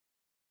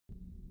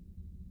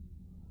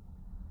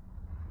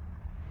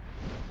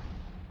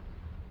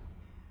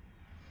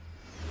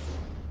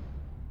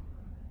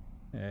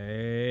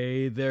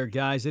Hey there,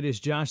 guys. It is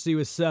Josh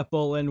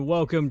Siwasepl, and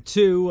welcome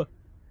to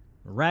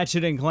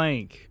Ratchet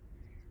Clank.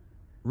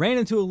 Ran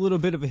into a little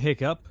bit of a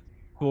hiccup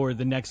for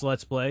the next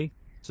Let's Play,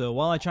 so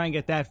while I try and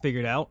get that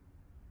figured out,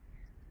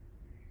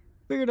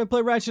 figured I'd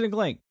play Ratchet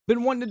Clank.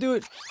 Been wanting to do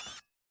it.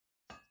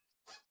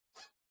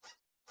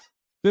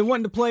 Been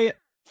wanting to play it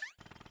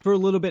for a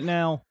little bit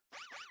now,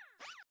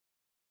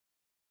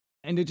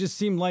 and it just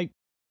seemed like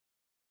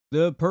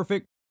the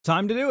perfect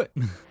time to do it.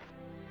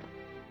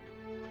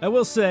 I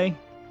will say,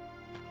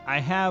 I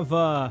have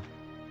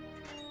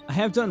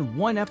done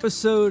one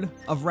episode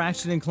of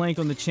Ratchet and Clank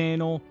on the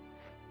channel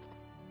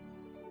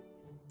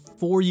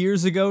 4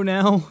 years ago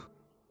now,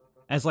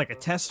 as like a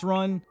test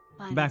run,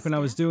 back when I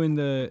was doing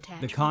the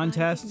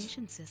contest.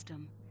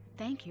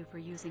 Thank you for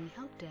using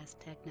help desk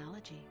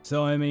technology.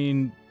 So I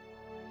mean,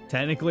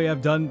 technically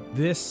I've done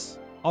this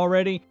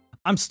already.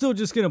 I'm still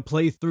just gonna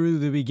play through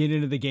the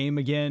beginning of the game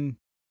again,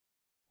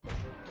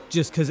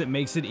 just because it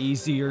makes it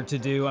easier to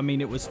do. I mean,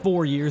 it was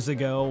 4 years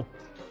ago.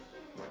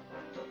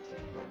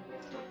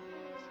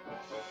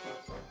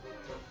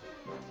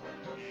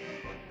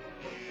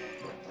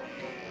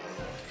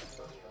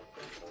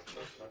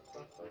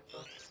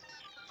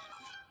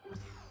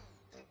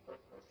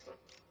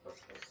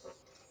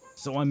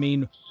 So, I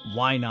mean,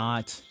 why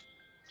not?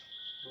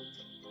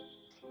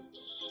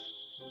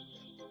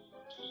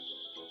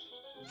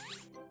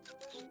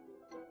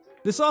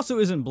 This also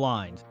isn't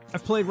blind.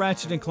 I've played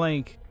Ratchet and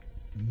Clank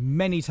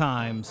many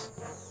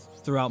times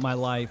throughout my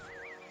life.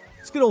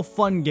 It's a good old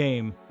fun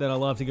game that I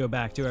love to go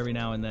back to every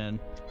now and then.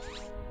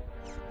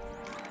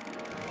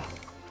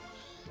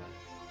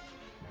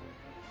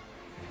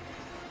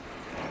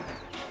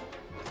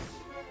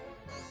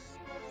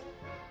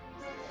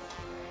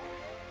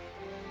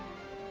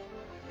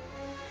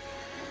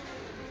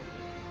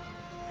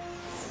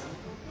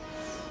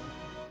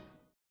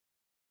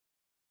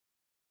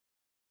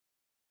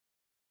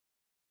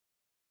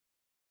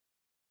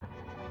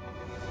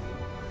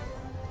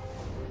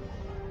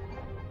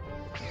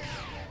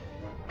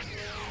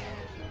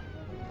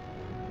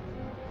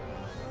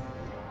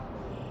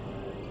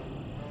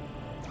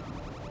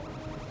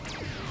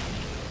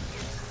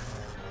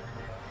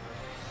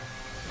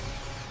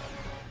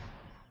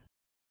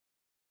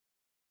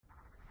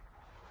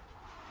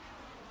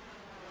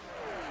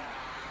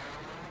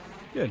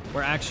 Good.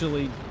 We're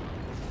actually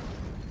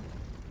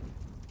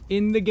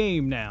in the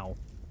game now.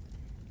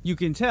 You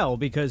can tell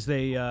because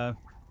they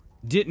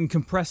didn't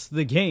compress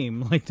the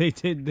game like they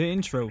did the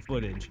intro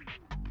footage.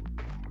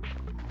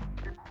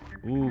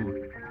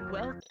 Ooh.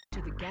 Welcome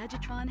to the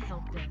Gadgetron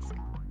Help Desk.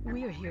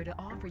 We are here to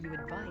offer you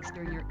advice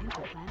during your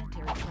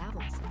interplanetary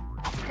travels.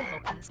 The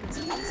Help Desk is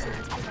a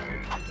service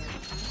provided by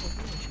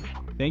Gadgetron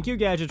Corporation. Thank you,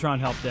 Gadgetron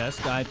Help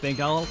Desk. I think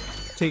I'll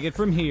take it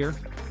from here.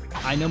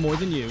 I know more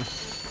than you.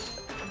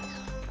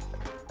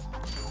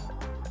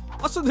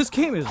 Also, this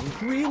game is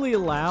really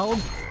loud.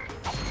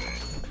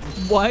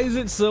 Why is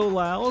it so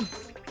loud?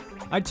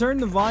 I turn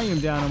the volume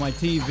down on my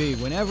TV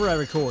whenever I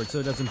record so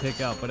it doesn't pick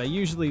up, but I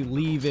usually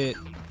leave it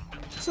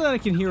so that I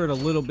can hear it a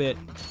little bit.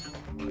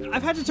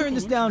 I've had to turn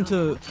this down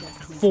to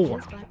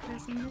 4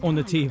 on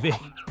the TV.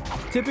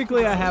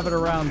 Typically, I have it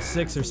around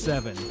 6 or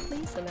 7.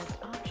 Please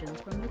select options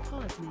from the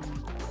pause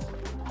menu.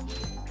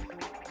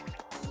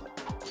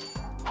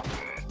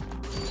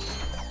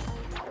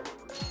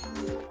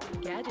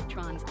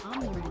 Gadgetron's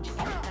OmniWrench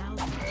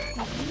 8000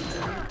 includes a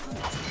new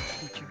compass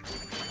feature.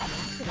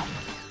 Activate,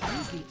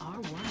 use the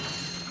R1 to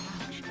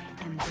crouch,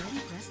 and then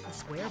press the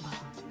square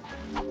button.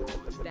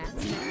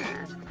 That's it.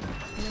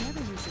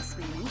 Whenever you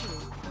sustain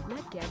injury,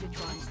 let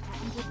Gadgetron's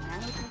patented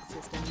nanotech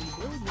system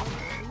rebuild your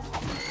body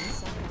from the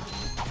inside out.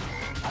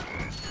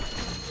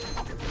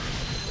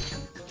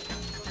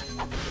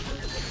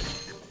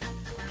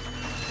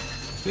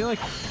 I feel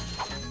like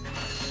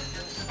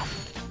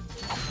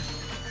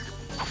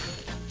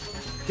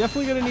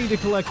definitely gonna need to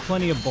collect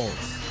plenty of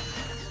bolts.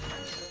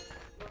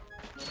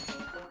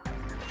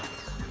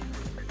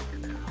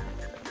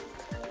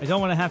 I don't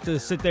want to have to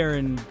sit there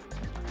and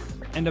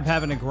end up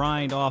having to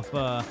grind off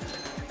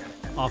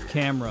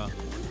camera.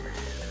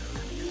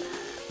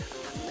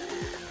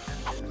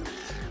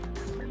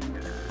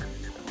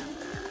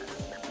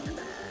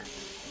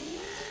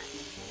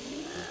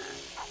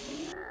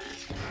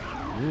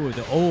 Ooh,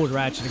 the old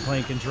Ratchet and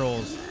Clank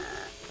controls.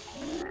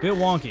 Bit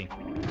wonky.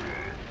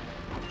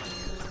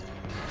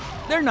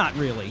 They're not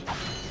really.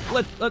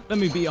 Let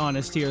me be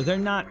honest here. They're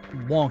not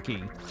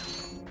wonky.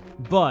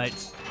 But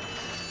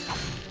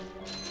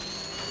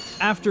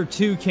after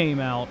 2 came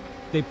out,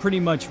 they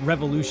pretty much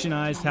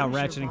revolutionized how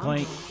Ratchet and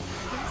Clank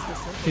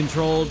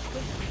controlled.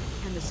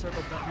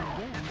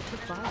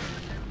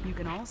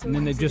 And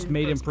then they've just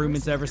made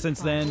improvements ever since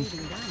then.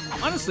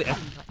 Honestly, I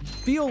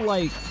feel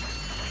like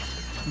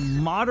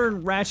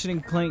modern Ratchet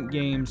and Clank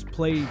games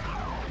play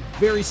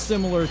very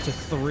similar to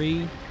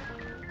 3.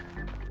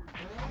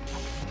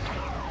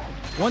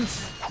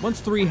 Once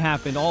 3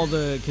 happened, all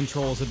the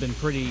controls have been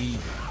pretty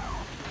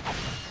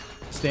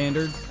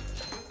standard.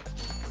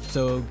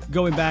 So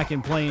going back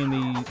and playing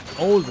the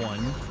old one,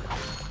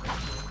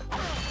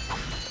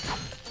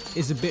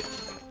 is a bit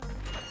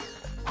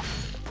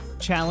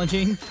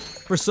challenging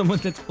for someone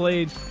that's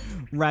played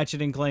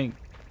Ratchet and Clank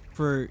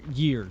for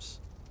years.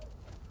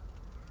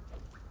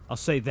 I'll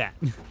say that.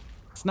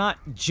 It's not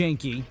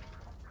janky.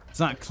 It's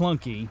not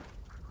clunky.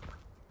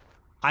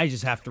 I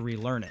just have to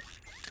relearn it.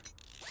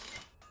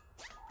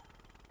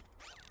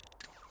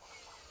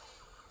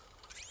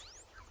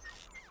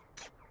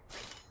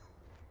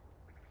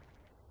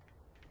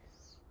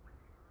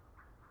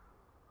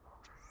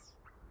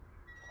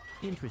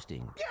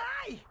 Interesting.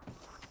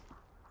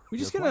 We're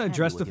just You're gonna quite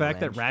address handy the with your fact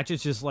that wrench.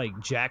 Ratchet's just like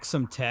jacked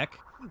some tech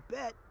You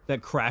bet.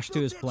 that crashed to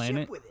Built his that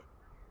planet. ship with it.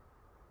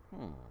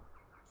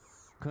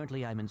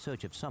 Currently, I'm in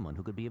search of someone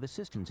who could be of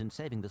assistance in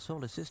saving the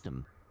solar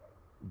system.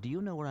 Do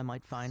you know where I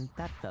might find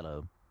that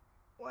fellow?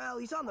 Well,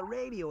 he's on the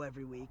radio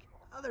every week.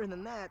 Other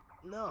than that,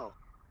 no.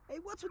 Hey,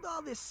 what's with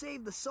all this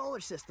save the solar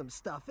system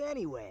stuff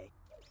anyway?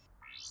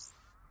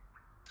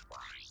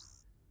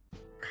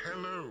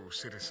 Hello,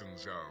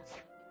 citizens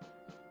of...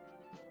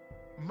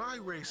 My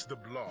race, the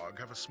Blog,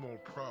 have a small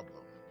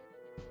problem.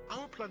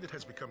 Our planet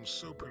has become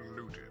so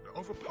polluted,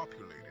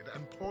 overpopulated,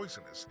 and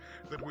poisonous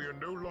that we are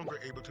no longer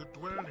able to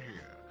dwell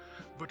here.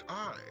 But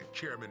I,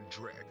 Chairman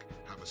Drek,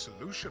 have a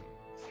solution.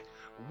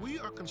 We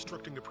are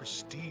constructing a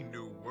pristine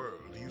new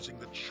world using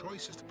the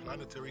choicest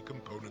planetary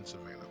components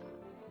available.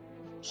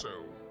 So,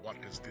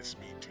 what does this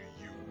mean to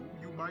you,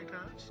 you might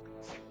ask?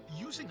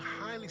 Using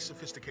highly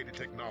sophisticated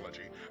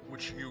technology,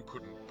 which you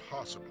couldn't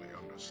possibly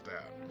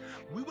understand,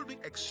 we will be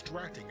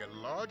extracting a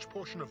large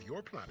portion of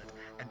your planet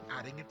and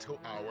adding it to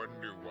our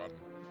new one.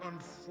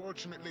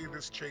 Unfortunately,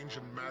 this change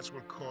in mass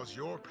will cause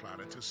your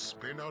planet to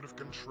spin out of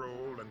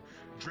control and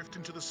drift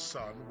into the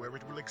sun, where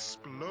it will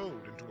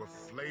explode into a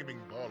flaming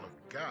ball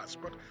of gas.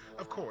 But,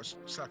 of course,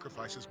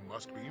 sacrifices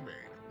must be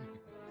made.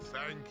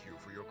 Thank you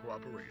for your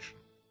cooperation.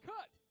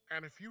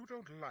 And if you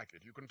don't like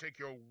it, you can take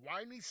your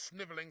whiny,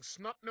 sniveling,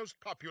 snot-nosed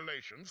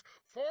populations,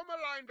 form a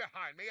line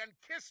behind me, and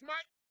kiss my...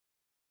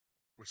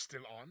 We're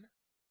still on?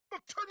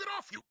 Well, turn it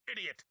off, you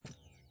idiot!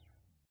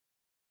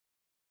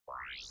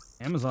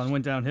 Amazon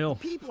went downhill.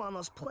 People on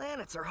those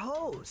planets are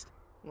hosed.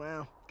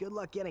 Well, good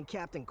luck getting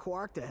Captain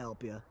Quark to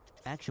help you.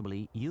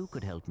 Actually, you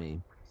could help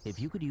me. If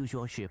you could use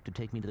your ship to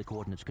take me to the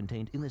coordinates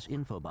contained in this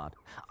infobot,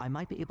 I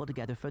might be able to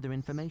gather further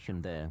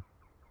information there.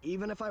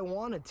 Even if I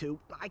wanted to,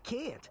 I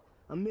can't.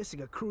 I'm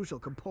missing a crucial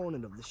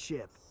component of the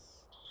ship.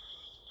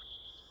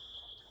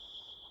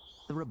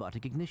 The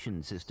robotic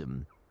ignition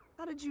system.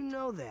 How did you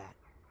know that?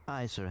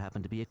 I, sir,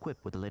 happen to be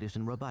equipped with the latest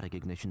in robotic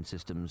ignition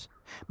systems.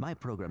 My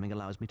programming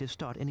allows me to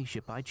start any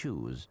ship I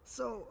choose.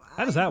 So,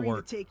 How does I that agree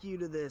work? to take you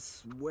to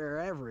this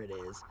wherever it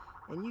is,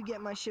 and you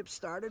get my ship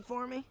started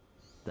for me?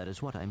 That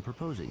is what I'm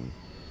proposing.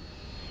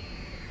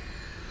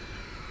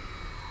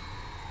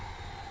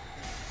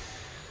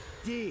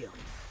 Deal.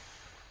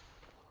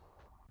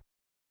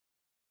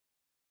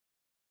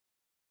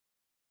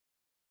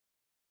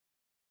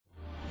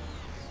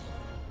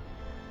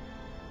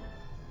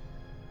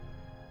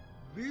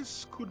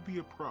 This could be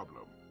a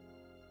problem.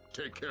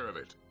 Take care of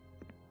it.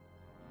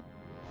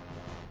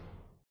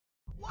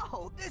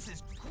 Whoa, this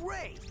is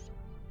great!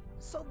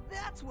 So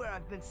that's where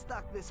I've been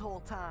stuck this whole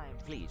time.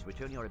 Please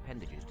return your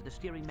appendages to the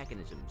steering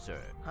mechanism, sir.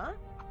 Huh?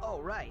 Oh,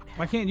 right.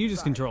 Why can't you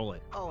just Sorry. control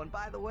it? Oh, and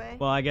by the way...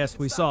 Well, I guess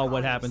we stop saw calling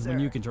what me happens when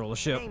sir. you control a My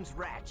ship. name's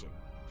Ratchet.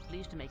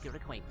 Pleased to make your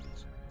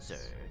acquaintance, sir.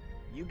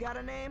 You got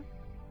a name?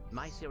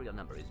 My serial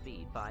number is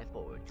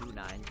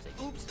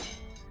V54296. Oops.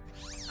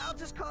 I'll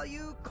just call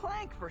you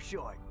Clank for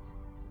short.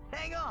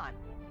 Hang on.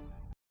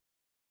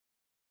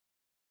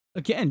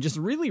 Again, just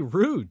really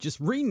rude. Just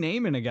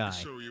renaming a guy.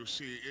 So you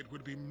see, it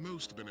would be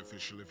most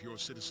beneficial if your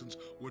citizens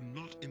were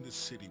not in the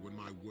city when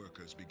my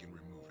workers begin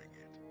removing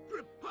it.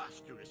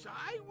 Preposterous!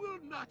 I will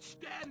not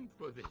stand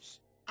for this.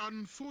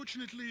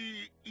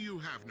 Unfortunately, you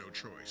have no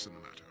choice in the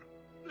matter.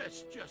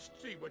 Let's just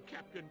see what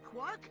Captain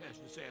Quark has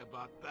to say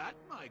about that,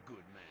 my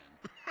good man.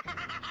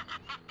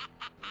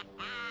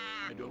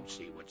 I don't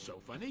see what's so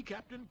funny.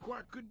 Captain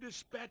Quark could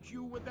dispatch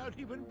you without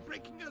even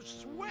breaking a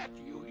sweat,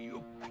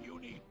 you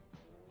puny...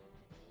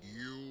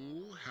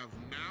 You have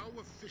now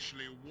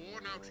officially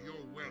worn out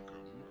your welcome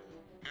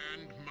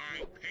and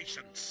my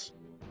patience.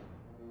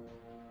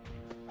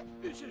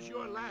 This is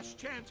your last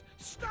chance.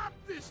 Stop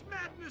this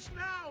madness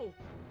now!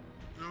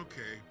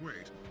 Okay,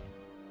 wait.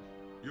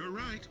 You're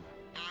right.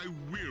 I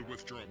will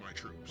withdraw my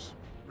troops.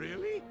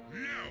 Really?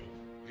 No!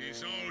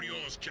 He's all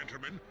yours,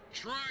 gentlemen.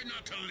 Try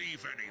not to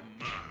leave any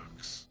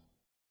marks.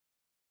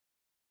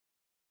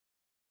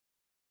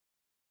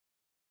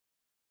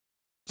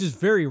 Just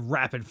very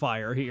rapid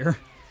fire here.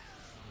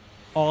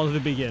 All at the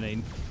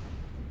beginning.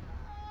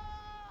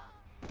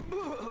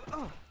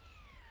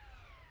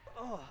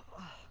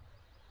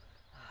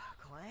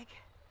 Clank?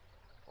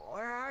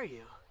 Where are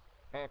you?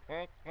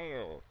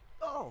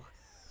 Oh,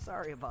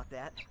 sorry about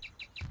that.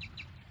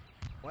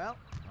 Well,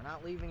 we're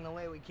not leaving the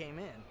way we came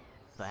in.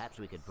 Perhaps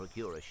we could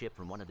procure a ship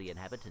from one of the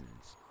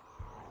inhabitants.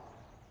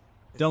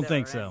 If Don't there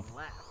think are so. any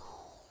left.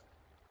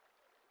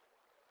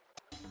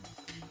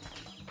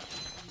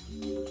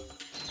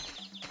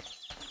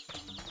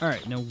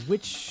 Alright, now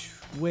which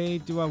way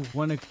do I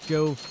want to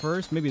go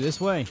first? Maybe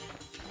this way.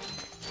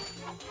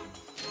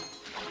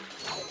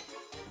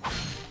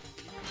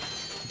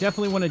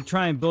 Definitely want to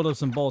try and build up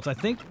some bolts. I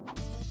think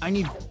I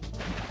need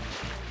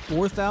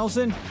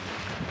 4,000.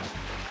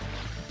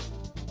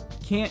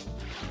 Can't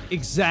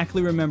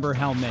exactly remember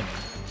how many.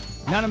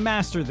 Not a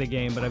master of the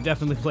game, but I've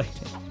definitely played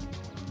it.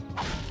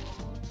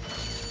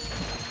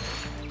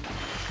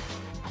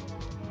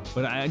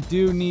 But I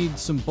do need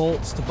some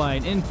bolts to buy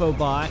an info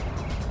bot.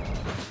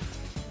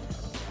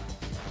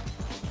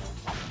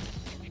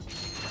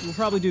 We'll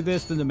probably do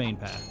this than the main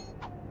path.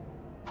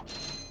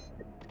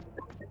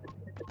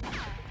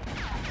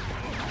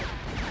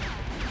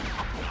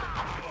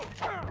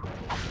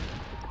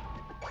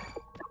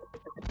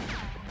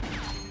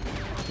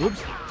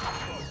 Oops.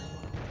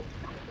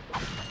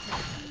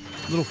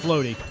 Little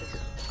floaty.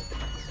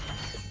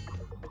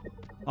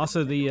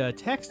 Also, the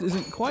text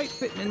isn't quite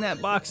fitting in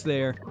that box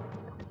there.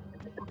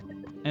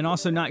 And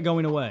also not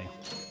going away.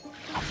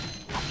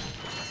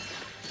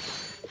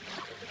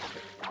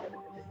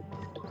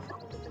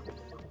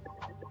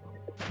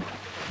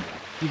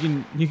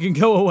 You can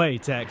go away,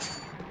 text.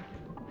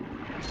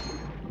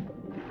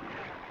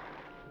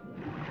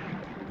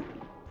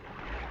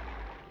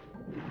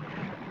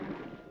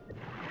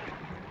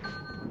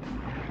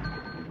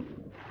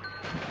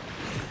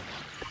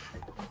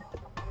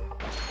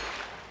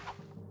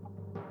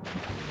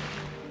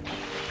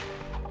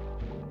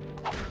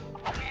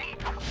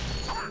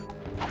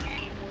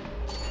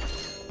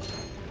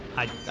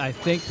 I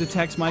think the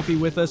text might be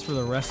with us for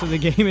the rest of the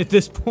game at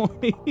this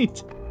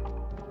point.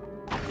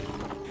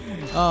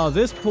 Oh,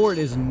 this port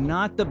is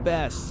not the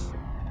best.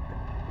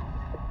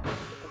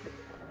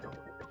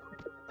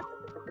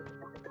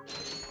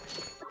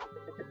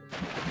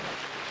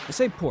 I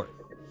say port.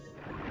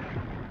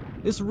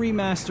 This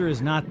remaster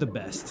is not the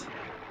best.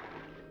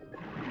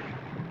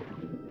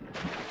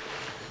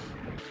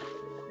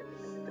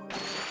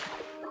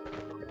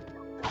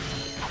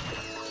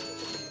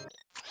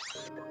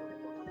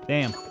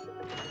 Damn.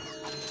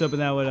 I was hoping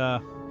that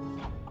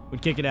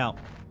would kick it out.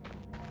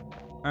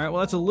 Alright, well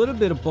that's a little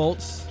bit of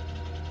bolts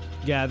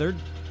gathered.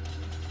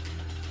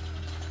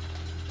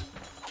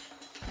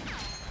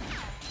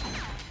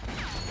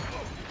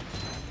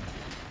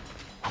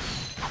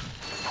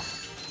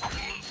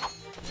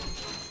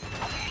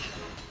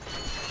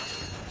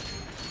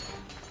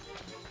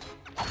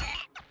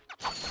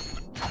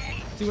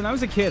 See, when I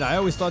was a kid, I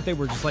always thought they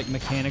were just like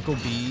mechanical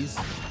bees.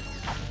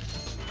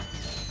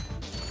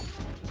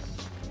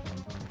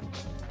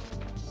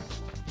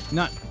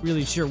 Not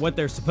really sure what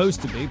they're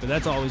supposed to be, but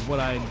that's always what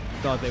I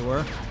thought they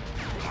were.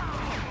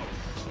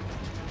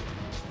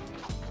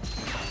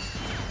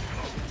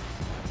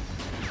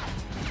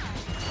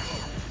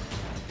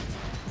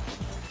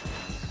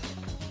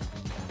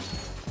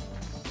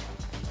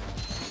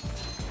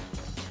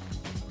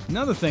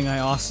 Another thing I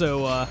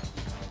also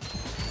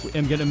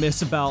am gonna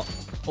miss about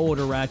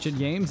older Ratchet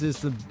games is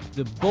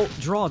the bolt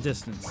draw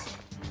distance.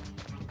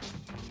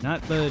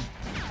 Not the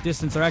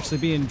distance they're actually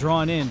being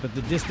drawn in, but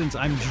the distance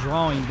I'm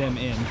drawing them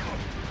in.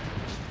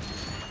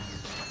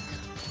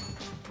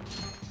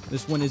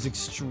 This one is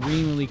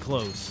extremely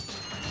close.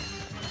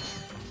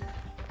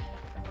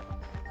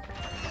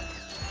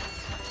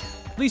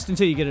 At least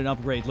until you get an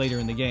upgrade later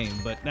in the game,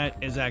 but that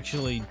is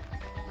actually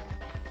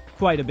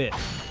quite a bit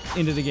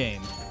into the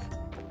game.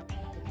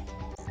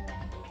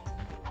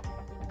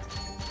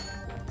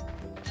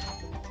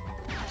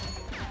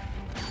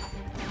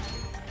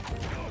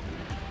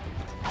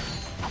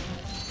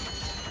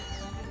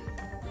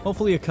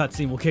 Hopefully a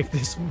cutscene will kick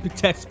this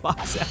text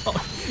box out.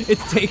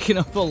 It's taking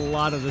up a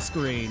lot of the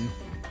screen.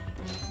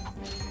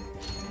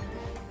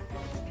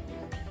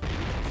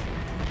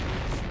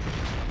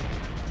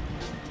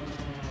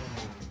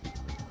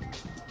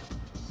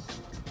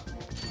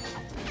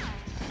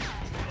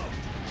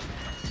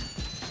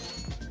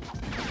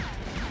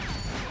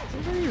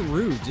 Very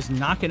rude, just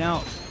knocking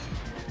out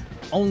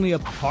only a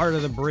part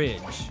of the bridge.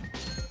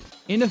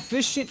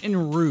 Inefficient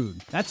and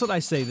rude. That's what I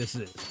say this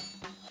is.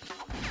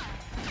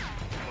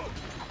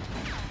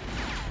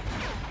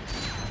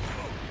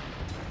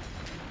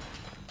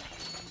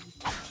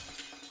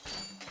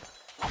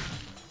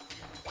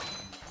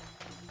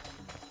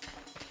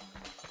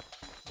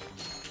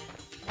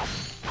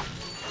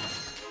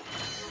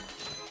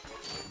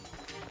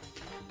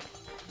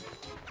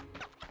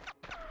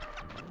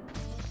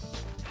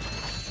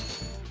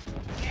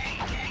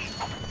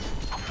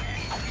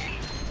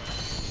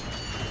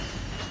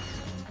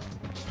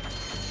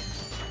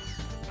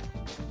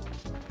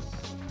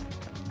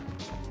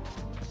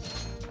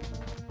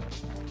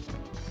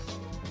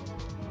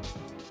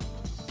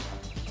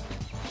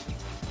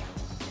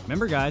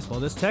 Remember guys, while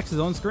this text is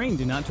on screen,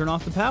 do not turn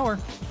off the power.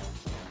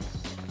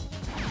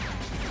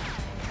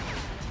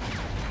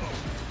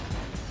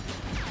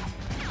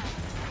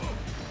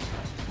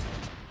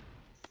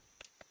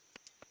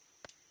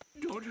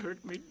 Don't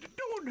hurt me.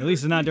 Don't hurt At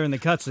least it's not me. during the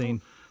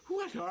cutscene.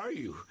 What What are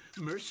you?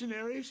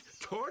 Mercenaries?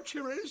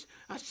 Torturers?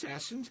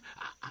 Assassins?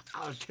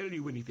 I'll tell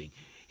you anything.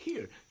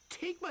 Here,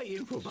 take my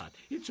infobot.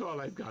 It's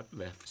all I've got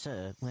left.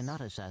 Sir, we're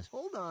not assassins.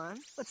 Hold on.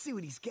 Let's see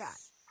what he's got.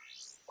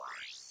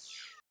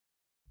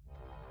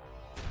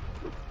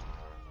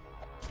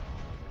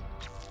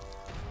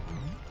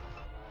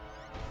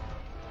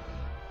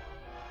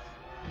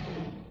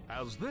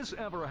 Has this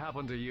ever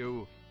happened to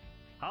you?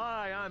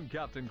 Hi, I'm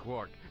Captain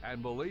Quark,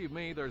 and believe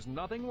me, there's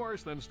nothing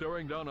worse than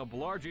staring down a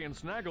Blargian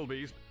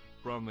snagglebeast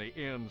from the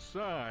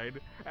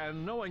inside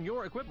and knowing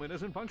your equipment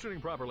isn't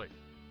functioning properly.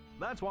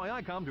 That's why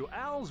I come to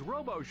Al's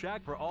Robo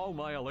Shack for all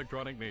my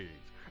electronic needs.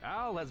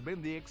 Al has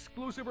been the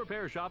exclusive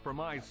repair shop for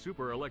my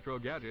super electro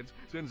gadgets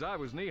since I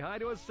was knee-high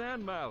to a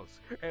sand mouse.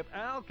 If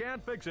Al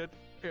can't fix it,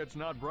 it's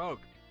not broke.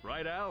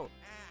 Right, Al?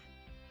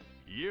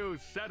 You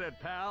said it,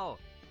 pal.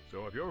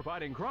 So if you're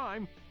fighting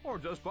crime, or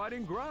just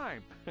fighting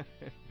grime,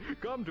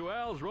 come to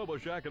Al's Robo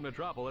Shack in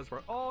Metropolis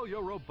for all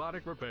your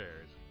robotic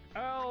repairs.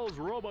 Al's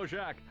Robo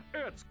Shack,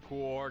 it's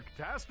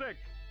Quarktastic!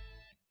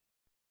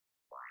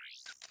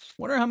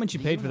 Wonder how much you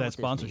Do you paid for know that what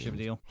this sponsorship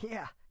means? deal.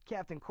 Yeah,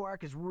 Captain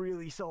Quark is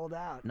really sold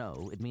out.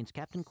 No, it means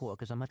Captain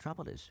Quark is on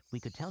Metropolis. We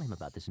could tell him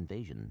about this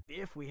invasion.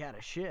 If we had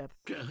a ship.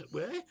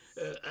 What?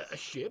 A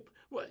ship?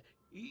 What?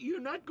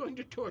 You're not going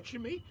to torture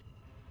me?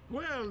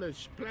 Well,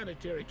 as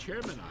planetary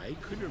chairman, I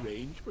could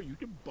arrange for you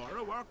to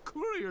borrow our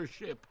courier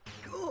ship.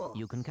 Cool.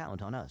 You can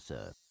count on us,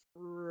 sir.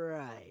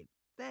 Right.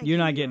 Thank You're you,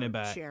 not getting Your it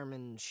back.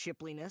 Chairman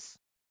Shipliness.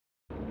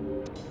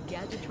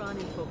 Gadgetron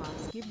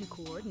infobots give you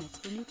coordinates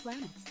for new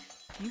planets.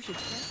 You should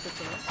press the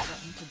select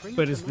button to bring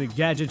But up is the map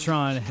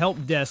Gadgetron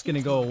help desk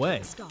gonna go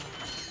away? star.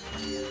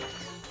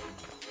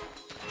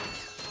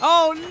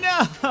 Oh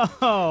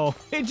no!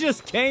 It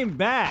just came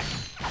back!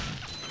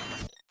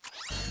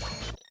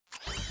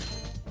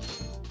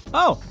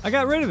 Oh, I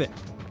got rid of it.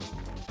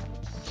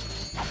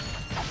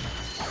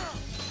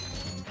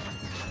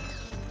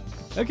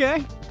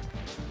 Okay,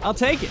 I'll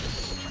take it.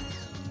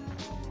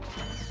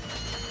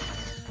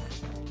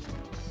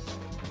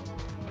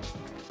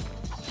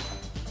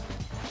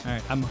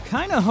 Alright, I'm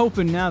kind of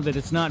hoping now that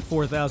it's not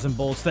 4,000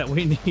 bolts that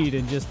we need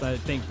and just, I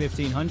think,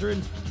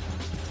 1,500.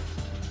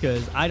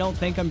 Because I don't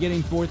think I'm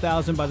getting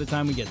 4,000 by the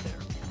time we get there.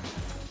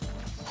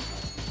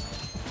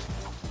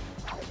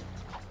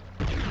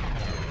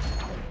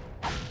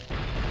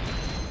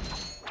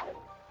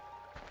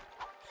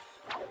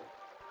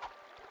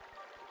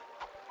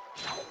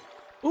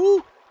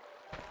 Ooh!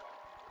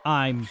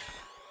 I'm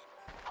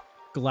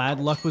glad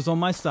luck was on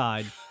my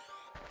side.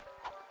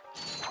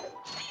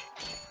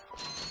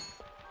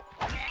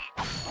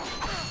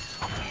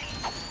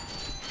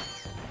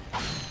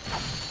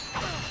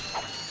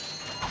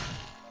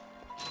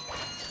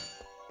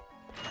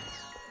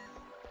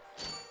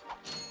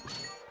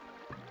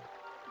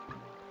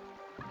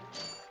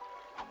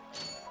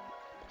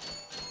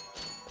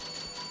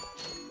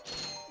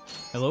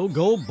 Hello,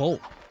 gold bolt.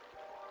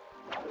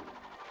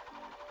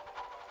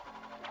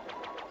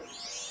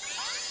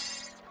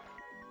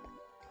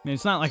 I mean,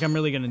 it's not like I'm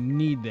really gonna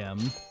need them.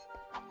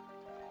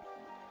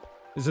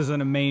 This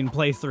isn't a main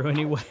playthrough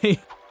anyway.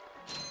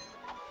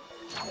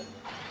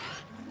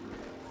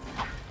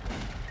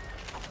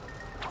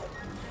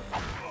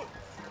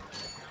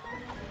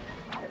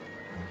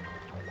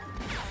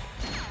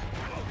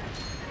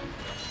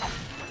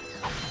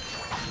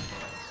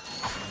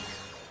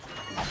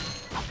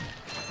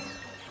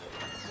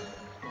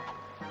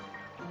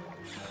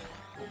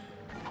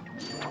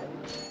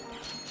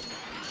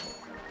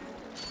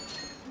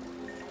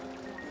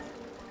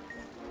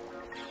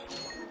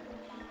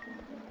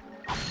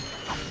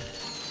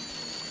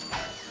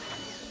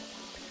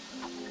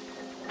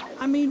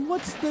 I mean,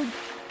 what's the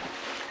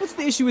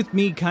issue with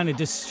me kind of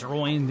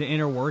destroying the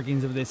inner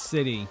workings of this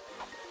city?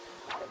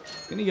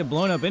 It's gonna get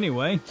blown up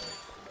anyway.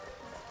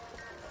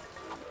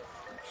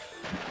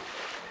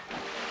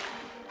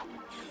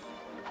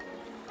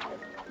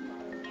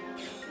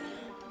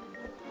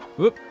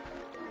 Whoop.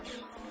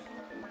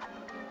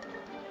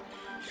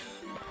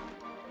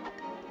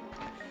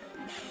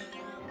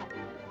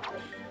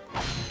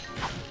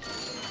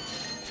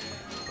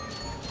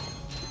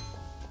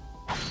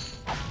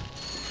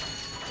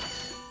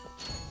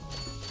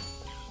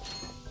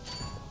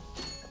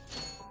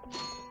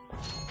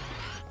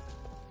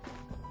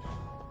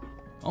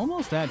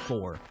 Almost at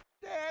 4.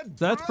 So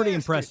that's pretty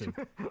impressive.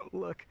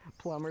 Look,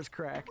 plumber's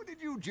crack. What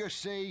did you just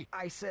say?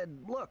 I said,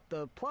 look,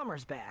 the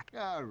plumber's back.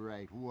 All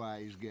right,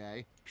 wise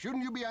guy.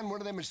 Shouldn't you be on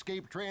one of them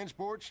escape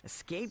transports?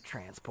 Escape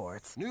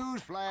transports?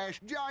 Newsflash,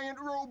 giant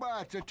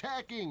robots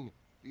attacking.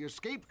 The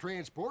escape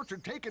transports are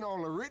taking all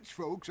the rich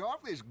folks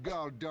off this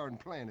god-darn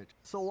planet.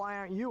 So why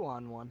aren't you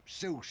on one?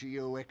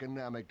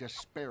 Socioeconomic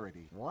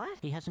disparity. What?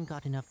 He hasn't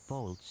got enough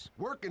bolts.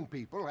 Working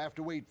people have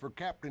to wait for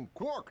Captain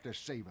Quark to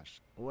save us.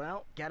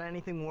 Well, got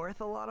anything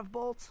worth a lot of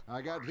bolts?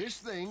 I got this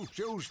thing.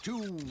 Shows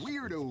two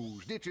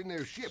weirdos ditching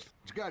their ship.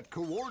 It's got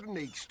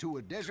coordinates to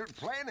a desert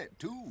planet,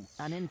 too.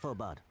 An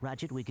infobot.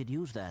 Ratchet, we could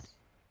use that.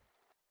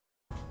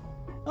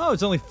 Oh,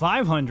 it's only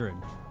 500.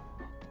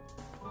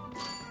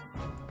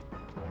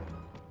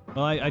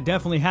 Well, I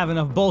definitely have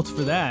enough bolts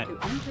for that. To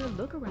enter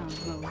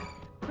look-around mode,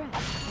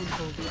 press and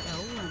hold the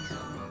L1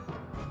 button.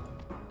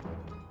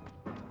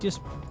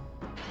 Just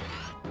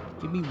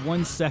give me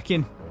 1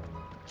 second.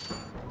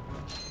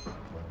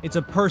 It's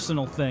a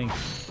personal thing.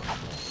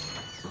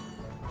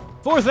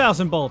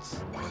 4,000 bolts.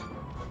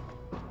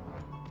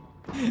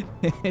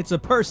 It's a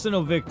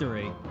personal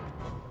victory.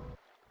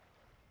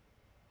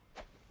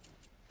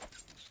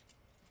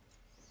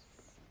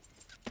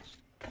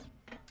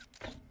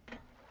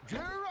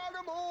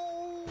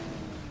 Geronimo!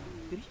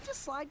 Did he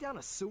just slide down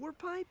a sewer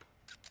pipe?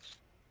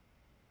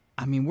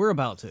 I mean, we're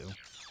about to.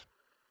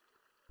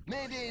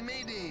 Mayday,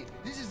 mayday!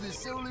 This is the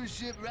solar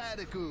ship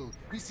Radical.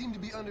 We seem to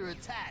be under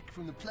attack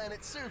from the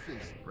planet's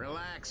surface.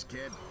 Relax,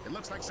 kid. It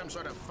looks like some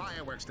sort of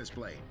fireworks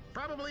display.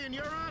 Probably in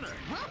your honor.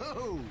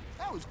 Whoa!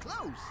 That was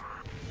close!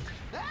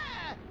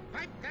 Ah!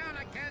 Pipe down,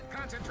 I can't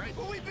concentrate.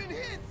 But we've been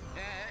hit!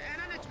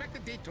 An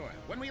unexpected detour.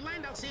 When we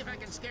land, I'll see if I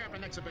can scare up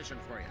an exhibition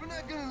for you. We're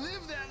not gonna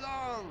live that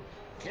long!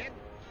 Kid,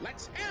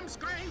 let's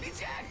M-screen!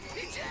 Eject!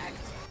 Eject!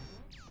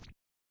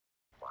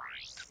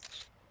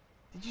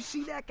 Did you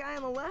see that guy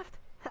on the left?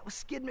 That was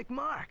Skid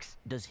McMarks.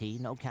 Does he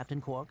know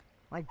Captain Quark?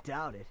 I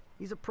doubt it.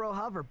 He's a pro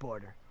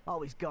hoverboarder,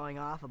 always going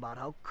off about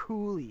how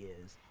cool he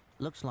is.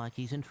 Looks like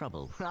he's in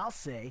trouble. I'll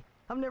say.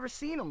 I've never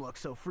seen him look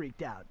so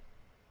freaked out.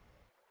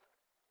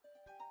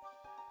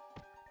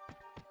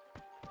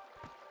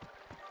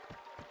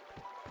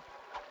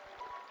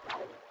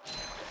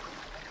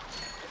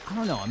 I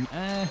don't know.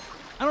 I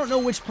don't know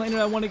which planet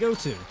I want to go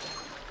to.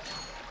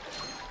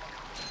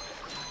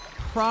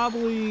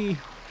 Probably.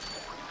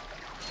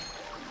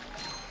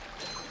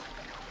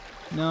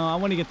 No, I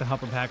want to get the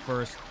Hupper Pack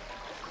first.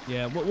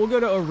 Yeah, we'll go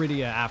to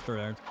Iridia after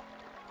that.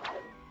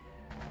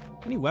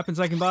 Any weapons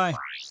I can buy?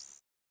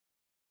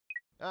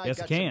 Yes,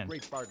 I can.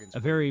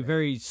 A very,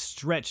 very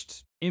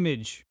stretched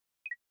image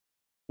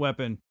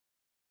weapon.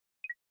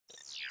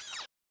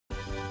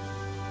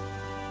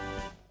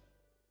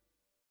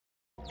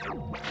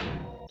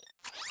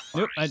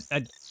 Nope,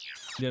 I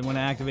didn't want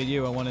to activate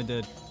you. I wanted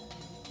to...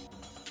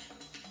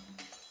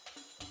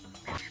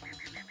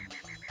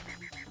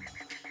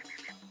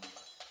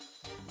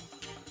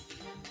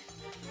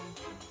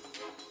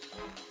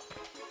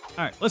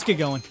 Alright, let's get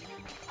going.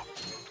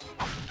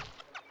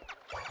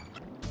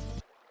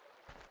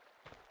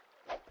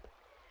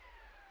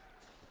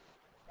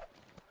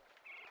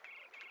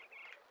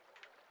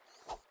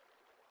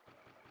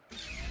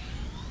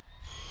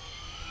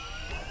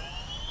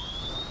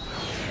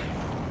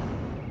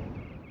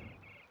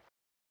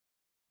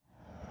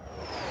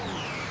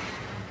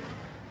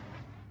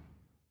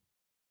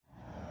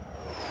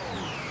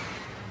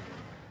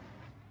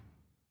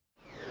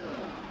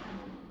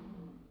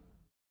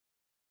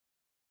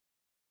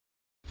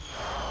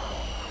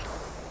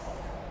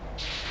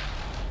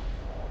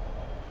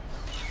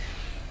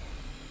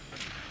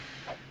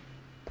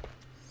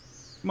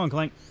 Come on,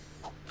 Clank.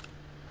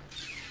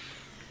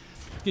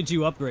 Get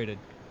you upgraded.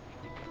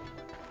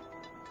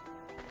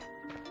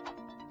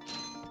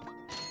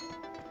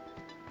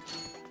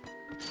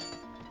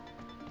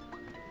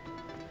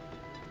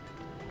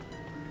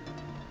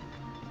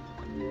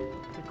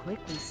 To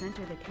quickly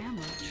center the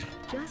camera,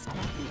 just tap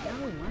the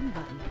L1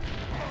 button.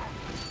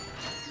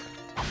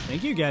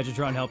 Thank you,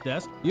 Gadgetron Help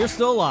Desk. You're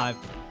still alive.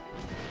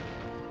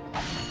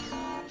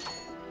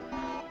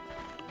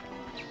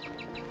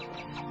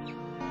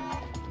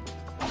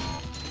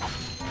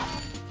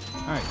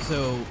 Alright,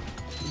 so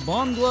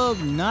Bomb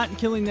Glove not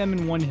killing them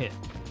in one hit.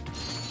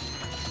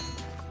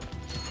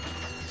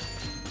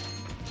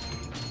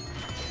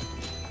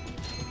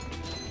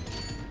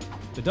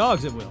 The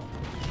dogs it will.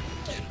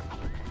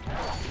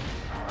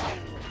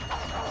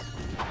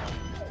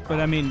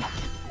 But I mean,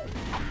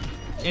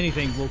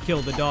 anything will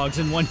kill the dogs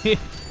in one hit.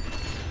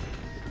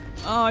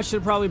 Oh, I should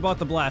have probably bought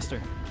the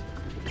blaster.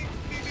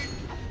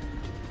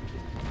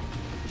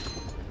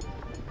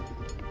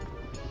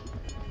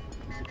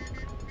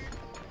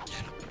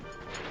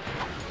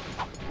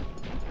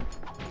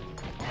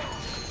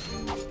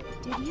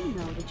 Did you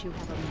know that you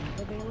have a map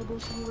available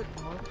to you at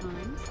all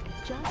times?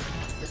 Just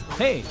press this button.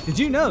 Hey, did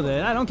you know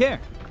that? I don't care.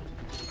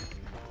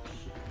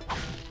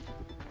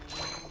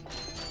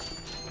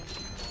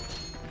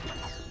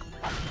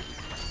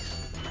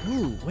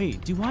 Ooh,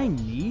 wait, do I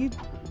need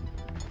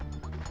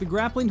the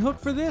grappling hook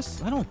for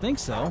this? I don't think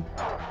so.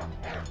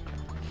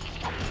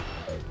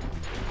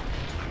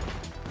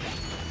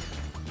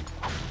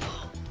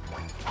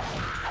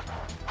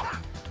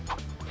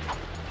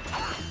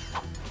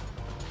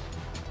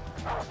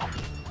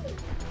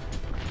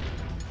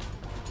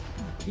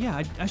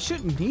 Yeah, I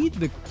shouldn't need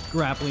the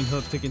grappling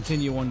hook to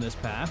continue on this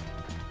path.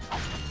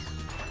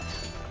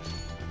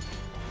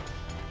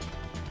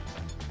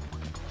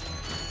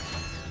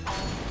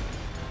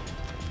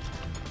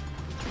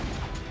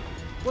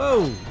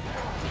 Whoa!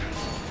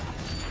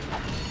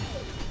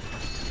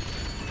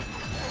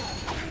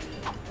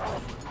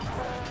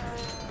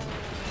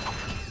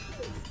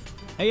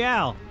 Hey,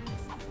 Al.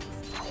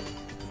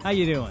 How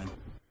you doing?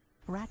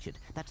 Ratchet,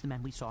 that's the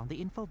man we saw on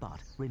the infobot.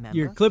 Remember?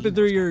 You're clipping He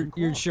through knows your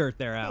Captain Quark. shirt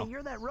there, Hey, Al.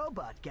 you're that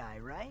robot guy,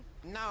 right?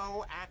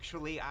 No,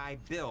 actually, I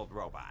build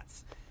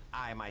robots.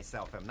 I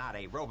myself am not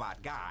a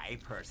robot guy,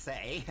 per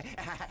se.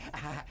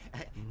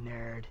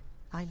 Nerd.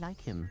 I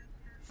like him.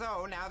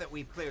 So, now that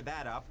we've cleared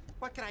that up,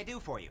 what can I do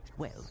for you?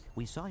 Well,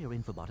 we saw your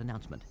infobot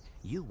announcement.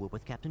 You were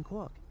with Captain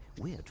Quark.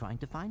 We're trying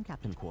to find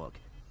Captain Quark.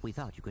 We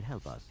thought you could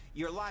help us.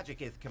 Your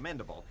logic is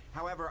commendable.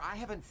 However, I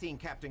haven't seen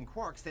Captain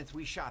Quark since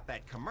we shot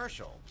that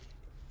commercial.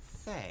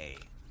 Say,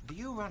 do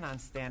you run on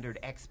standard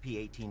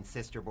XP18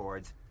 sister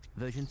boards?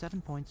 Version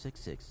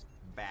 7.66.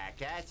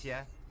 Back at ya.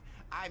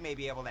 I may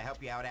be able to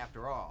help you out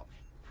after all.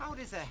 How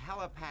does a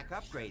helipack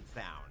upgrade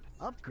sound?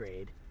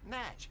 Upgrade?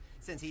 Natch.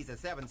 Since he's a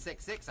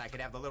 766, I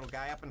could have the little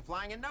guy up and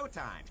flying in no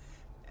time.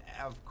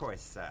 Of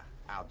course,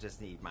 I'll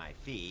just need my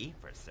fee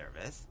for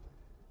service.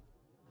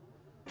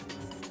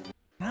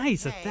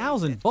 Nice, Hey,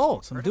 1,000 it's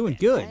volts. I'm worth doing it.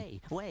 good.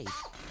 Hey, wait.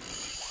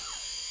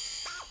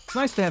 It's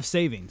nice to have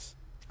savings.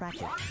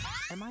 Ratchet,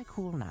 am I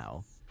cool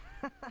now?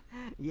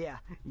 Yeah,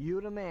 you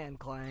the man,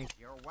 Clank.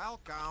 You're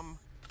welcome.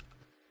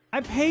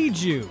 I paid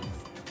you.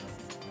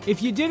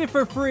 If you did it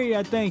for free,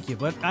 I'd thank you,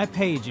 but I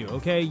paid you,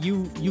 okay?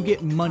 You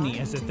get money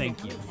as a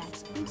thank you. Using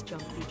the Boost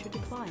jump feature to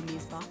climb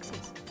these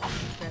boxes.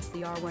 Press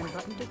the R1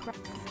 button to crouch.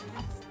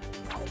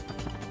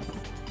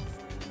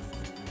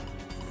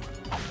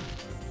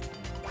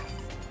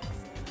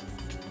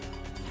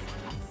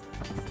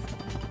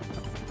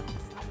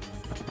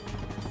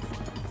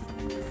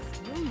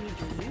 You'll need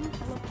your new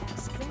helipack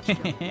stretch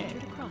jump feature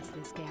to cross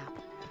this gap.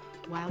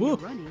 While Woo. you're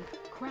running,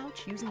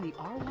 crouch using the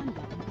R1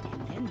 button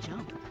and then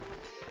jump.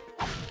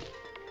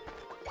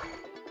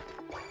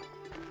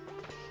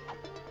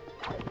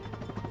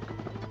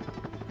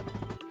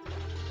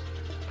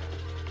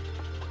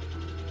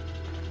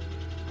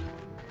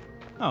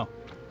 Oh.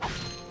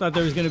 Thought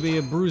there was going to be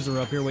a bruiser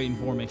up here waiting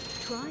for me.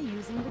 Try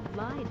using the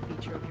glide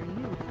feature of your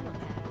new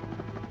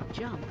helipack.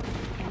 Jump,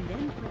 and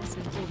then press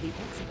and hold the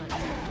X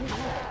button in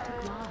midair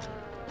to glide.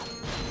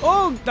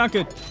 Oh, not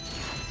good.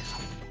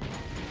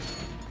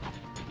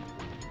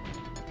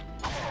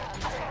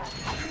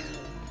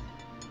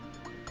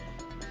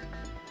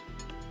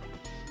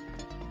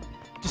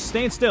 Just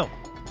stand still.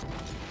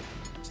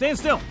 Stand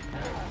still.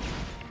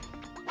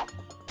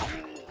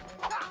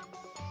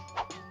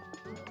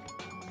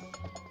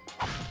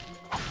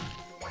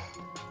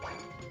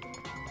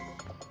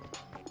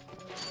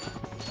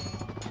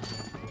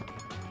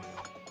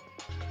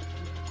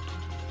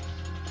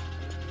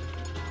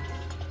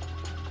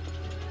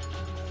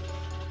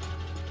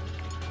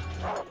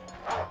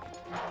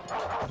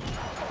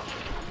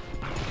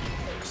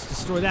 Just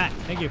destroy that.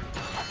 Thank you.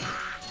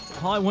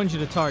 That's all I wanted you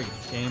to target,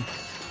 game.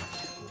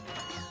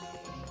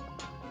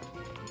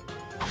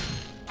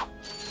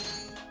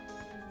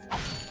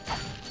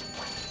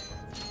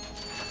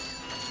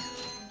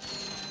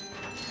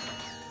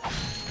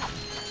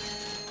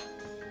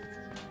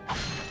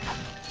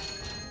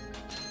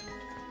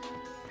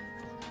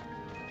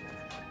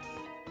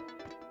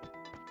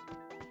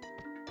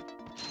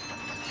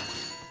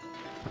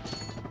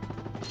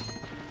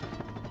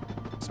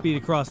 Speed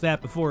across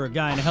that before a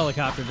guy in a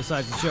helicopter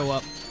decides to show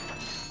up.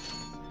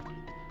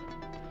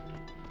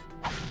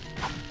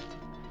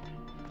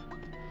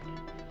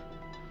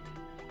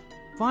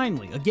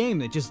 Finally, a game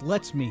that just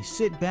lets me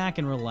sit back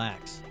and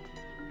relax.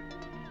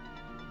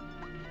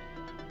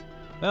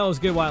 That was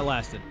good while it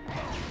lasted.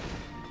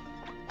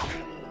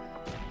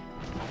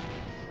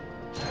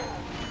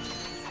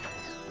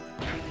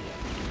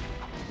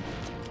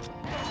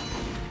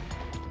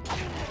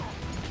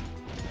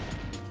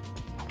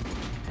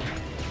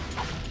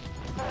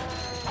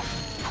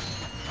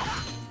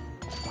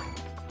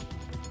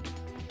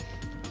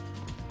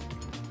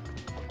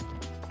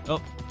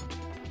 Oh.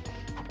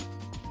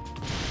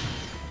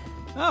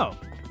 Oh.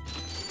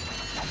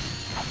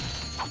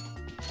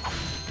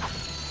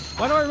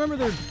 Why do I remember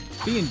there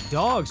being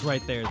dogs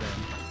right there then?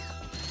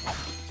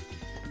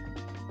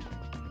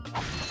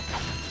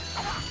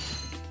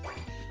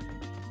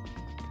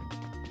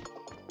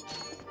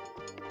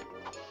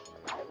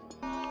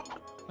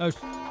 Oh,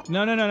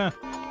 no, no, no, no.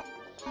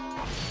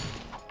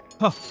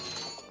 Oh.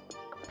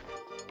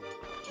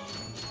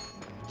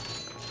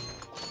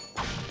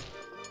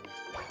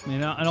 You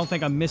know, I don't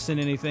think I'm missing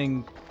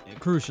anything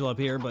crucial up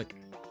here, but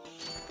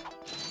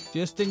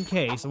just in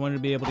case, I wanted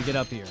to be able to get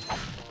up here.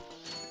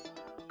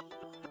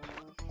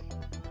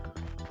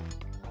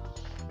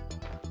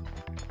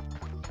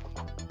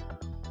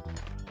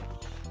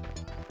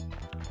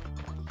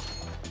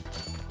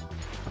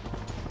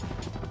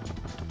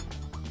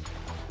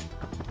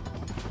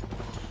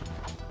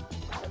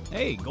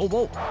 Hey, go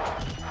Bolt!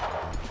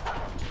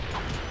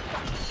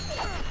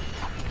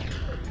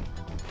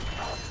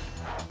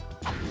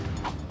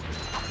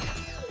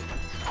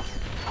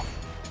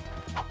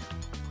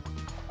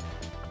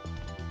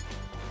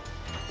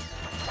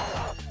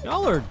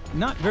 Y'all are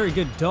not very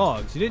good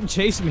dogs. You didn't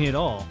chase me at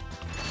all.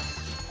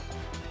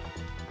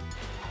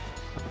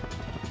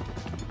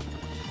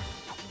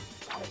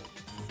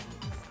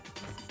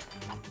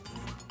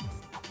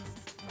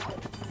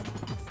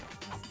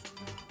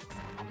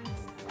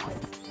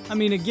 I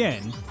mean,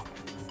 again,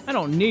 I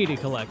don't need to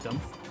collect them,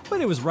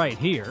 but it was right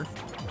here.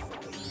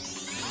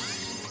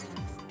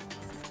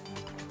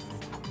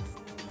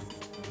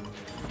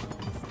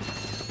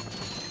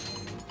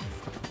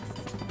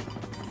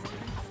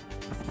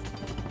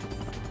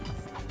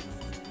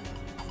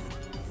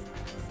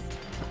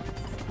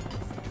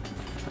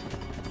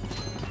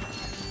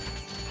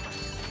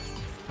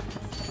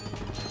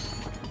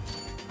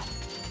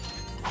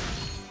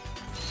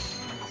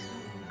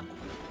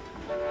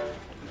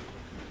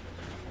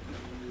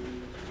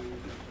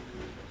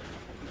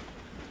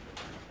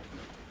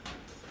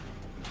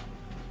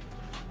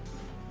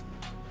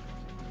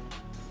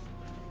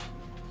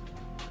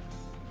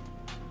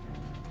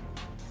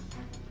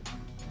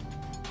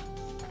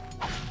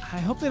 I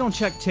hope they don't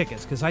check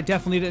tickets, because I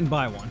definitely didn't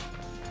buy one.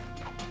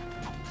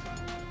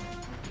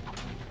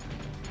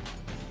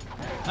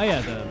 Oh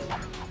yeah, the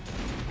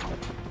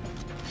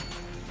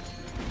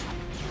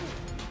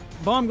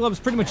bomb glove's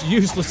pretty much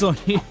useless on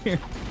here.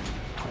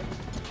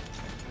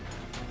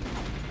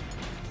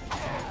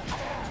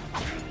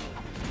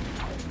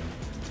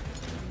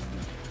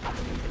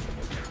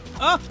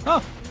 Oh!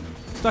 Oh!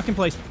 Stuck in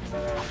place.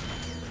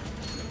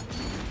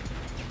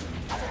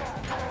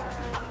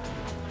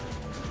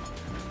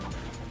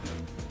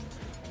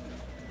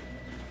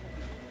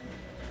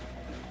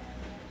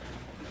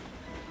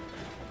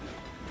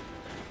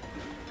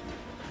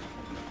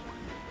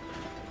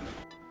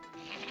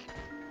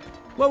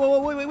 Whoa, whoa,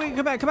 whoa, wait,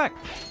 come back, come back.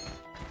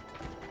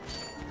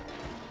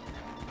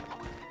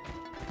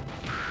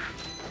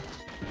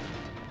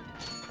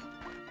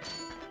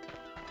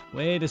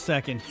 Wait a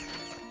second.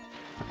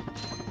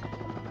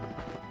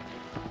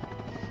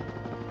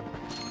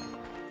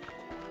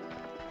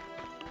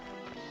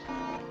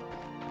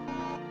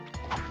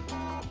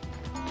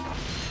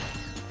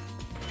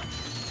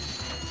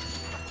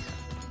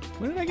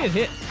 When did I get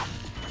hit?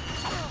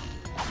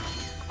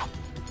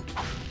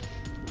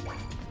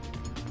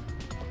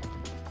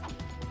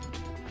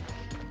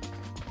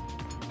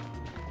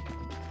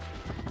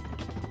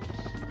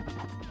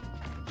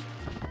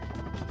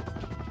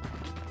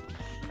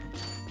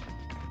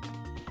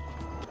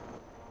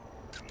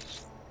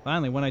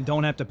 Finally, one I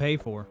don't have to pay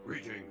for.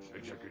 Greetings,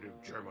 Executive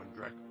Chairman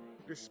Drek.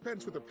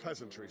 Dispense with the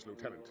pleasantries,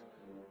 Lieutenant.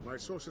 My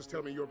sources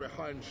tell me you're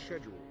behind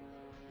schedule.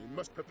 You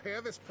must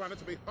prepare this planet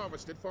to be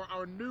harvested for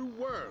our new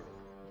world.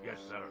 Yes,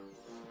 sir.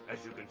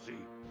 As you can see,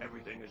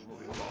 everything is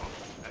moving along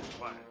as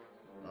planned.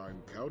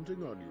 I'm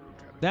counting on you,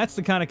 Lieutenant. That's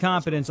the kind of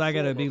competence I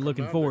gotta be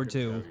looking forward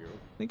to.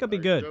 I think I'll be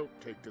good.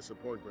 Don't take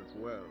disappointment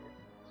well.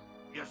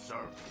 Yes, sir.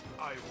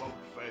 I won't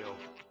fail.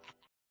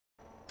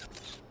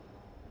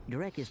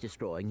 Drek is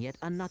destroying yet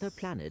another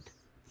planet.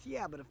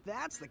 Yeah, but if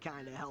that's the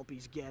kind of help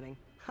he's getting,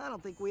 I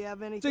don't think we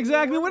have anything. It's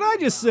exactly what I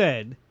just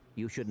said.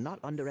 You should not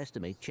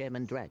underestimate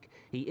Chairman Drek.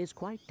 He is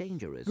quite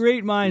dangerous.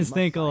 Great minds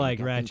think alike,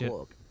 Ratchet.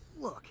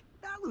 Look,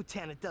 that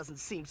lieutenant doesn't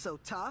seem so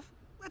tough.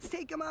 Let's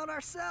take him out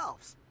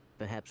ourselves.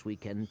 Perhaps we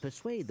can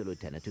persuade the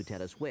lieutenant to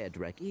tell us where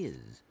Drek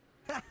is.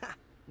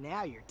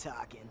 Now you're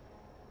talking.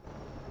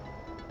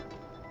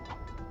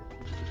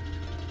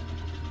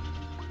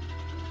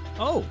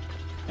 Oh,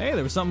 hey,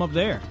 there was something up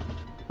there.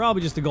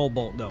 Probably just a gold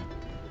bolt, though.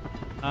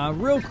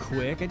 Real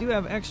quick, I do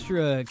have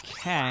extra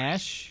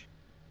cash.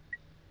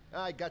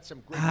 I got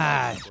some great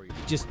news for you.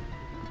 Just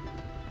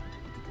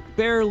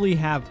barely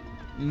have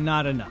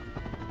not enough.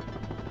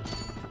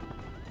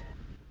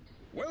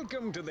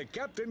 Welcome to the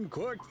Captain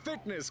Quark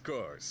Fitness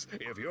Course.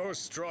 If you're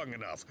strong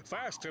enough,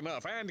 fast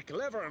enough, and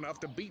clever enough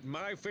to beat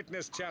my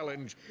fitness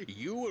challenge,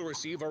 you will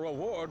receive a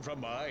reward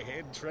from my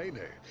head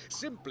trainer.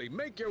 Simply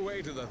make your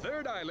way to the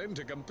third island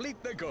to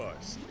complete the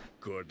course.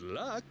 Good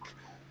luck.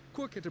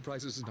 Quark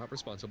Enterprises is not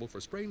responsible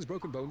for sprains,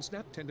 broken bones,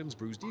 snapped tendons,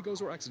 bruised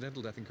egos, or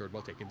accidental death incurred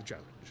while taking the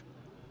challenge.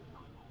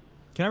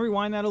 Can I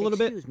rewind that a little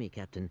bit? Excuse me,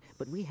 Captain,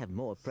 but we have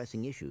more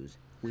pressing issues.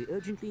 We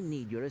urgently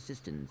need your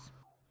assistance.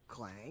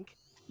 Clank?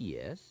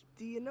 Yes?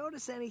 Do you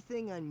notice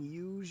anything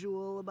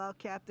unusual about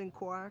Captain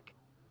Quark?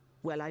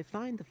 Well, I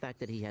find the fact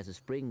that he has a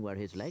spring where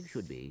his leg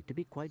should be to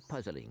be quite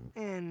puzzling.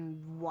 And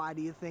why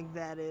do you think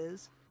that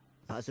is?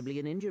 Possibly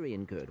an injury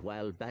incurred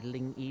while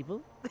battling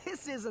evil?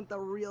 This isn't the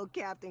real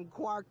Captain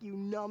Quark, you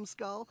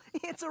numbskull.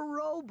 It's a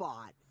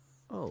robot.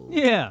 Oh.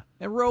 Yeah,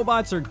 and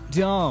robots are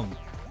dumb.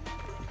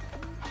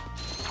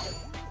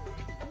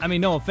 I mean,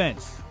 no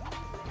offense.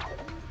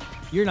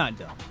 You're not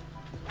dumb.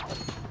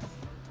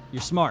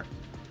 You're smart.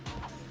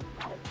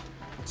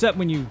 Except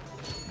when you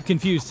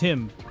confused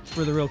him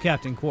for the real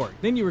Captain Quark.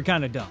 Then you were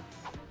kind of dumb.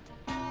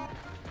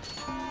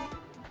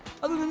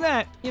 Other than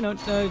that, you know,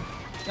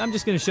 I'm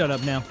just gonna shut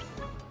up now.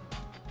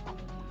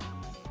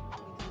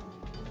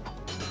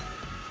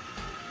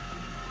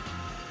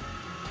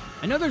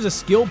 I know there's a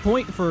skill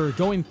point for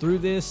going through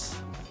this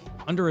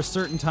under a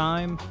certain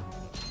time.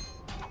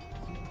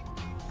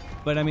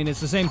 But I mean, it's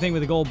the same thing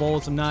with the gold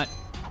bolts. I'm not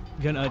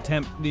gonna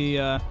attempt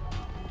the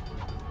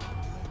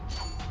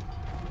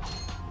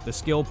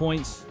skill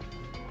points.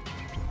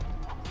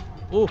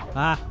 Ooh,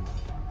 ah.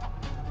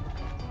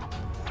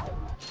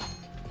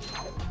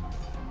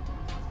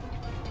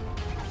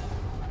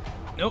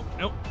 Nope,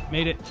 nope.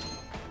 Made it.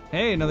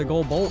 Hey, another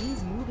gold bolt.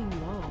 These moving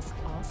walls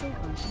also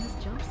function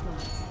as jump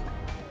slots.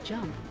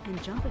 Jump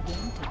and jump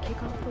again to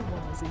kick off the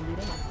walls in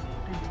midair.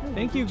 Until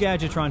Thank you,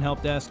 Gadgetron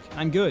Help Desk.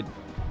 I'm good.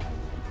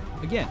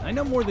 Again, I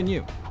know more than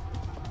you.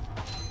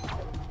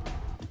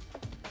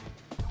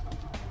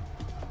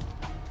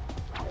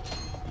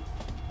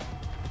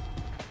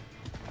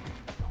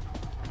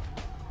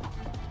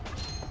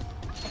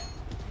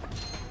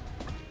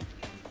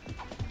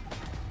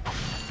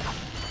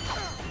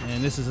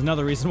 And this is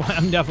another reason why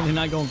I'm definitely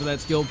not going for that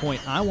skill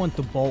point. I want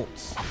the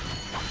bolts.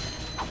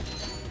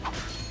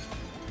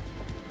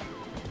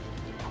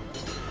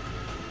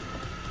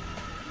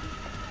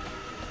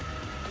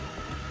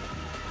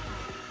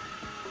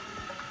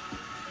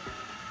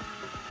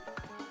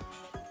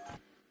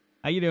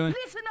 How you doing?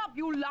 Listen up,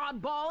 you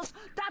loudballs.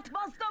 That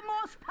was the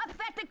most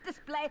pathetic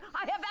display I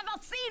have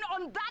ever seen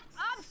on that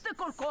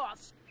obstacle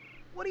course.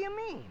 What do you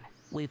mean?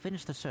 We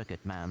finished the circuit,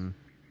 ma'am.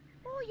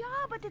 Oh,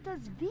 yeah, but it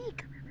was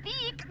weak.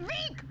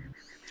 Weak!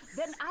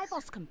 When I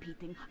was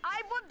competing,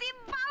 I would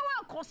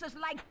devour courses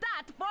like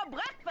that for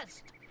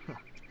breakfast.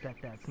 Bet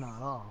that's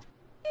not all.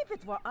 If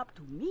it were up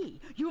to me,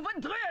 you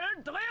would drill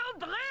for the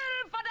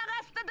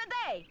rest of the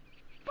day.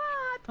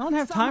 But I don't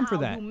have time for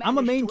that. I'm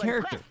a main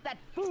character. That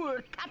fool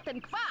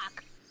Captain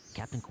Quark.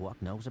 Captain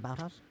Quark knows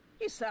about us?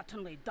 He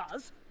certainly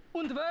does.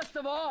 And worst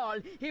of all,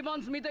 he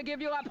wants me to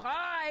give you a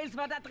prize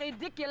for that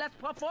ridiculous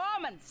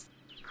performance.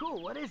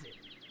 Cool, what is it?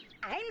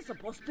 I'm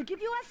supposed to give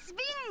you a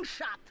swing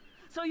shot,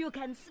 so you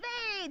can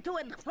sway to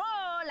and fro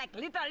like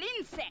little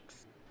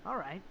insects. All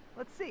right,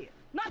 let's see it.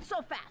 Not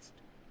so fast.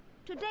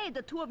 Today,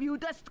 the two of you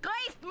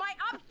disgraced my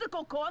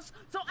obstacle course,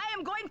 so I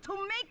am going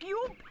to make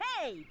you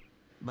pay.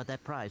 But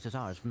that prize is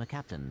ours from the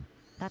captain.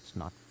 That's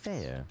not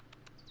fair.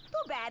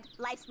 Too bad.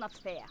 Life's not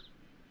fair.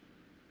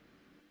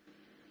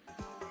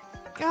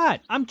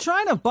 God, I'm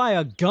trying to buy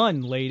a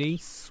gun, lady.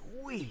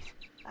 Sweet.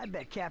 I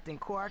bet Captain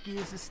Quark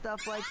uses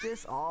stuff like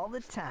this all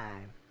the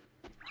time.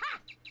 Ha!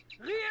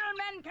 Real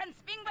men can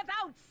swing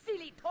without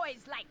silly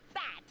toys like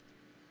that.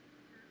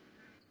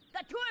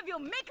 The two of you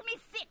make me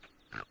sick.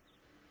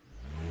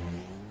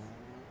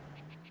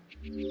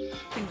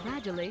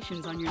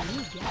 Congratulations on your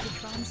new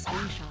Gadgetron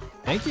swing shot.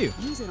 Thank you.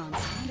 Use it on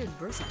standard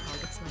Versa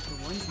targets like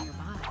the ones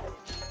nearby.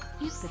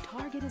 If the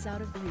target is out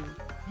of view,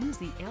 use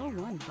the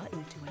L1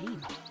 button to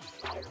aim.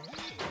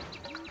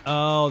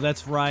 Oh,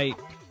 that's right.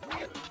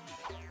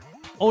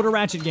 Older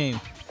Ratchet game.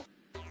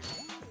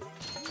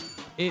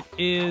 It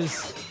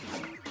is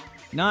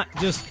not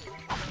just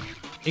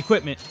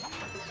equipment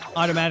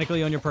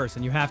automatically on your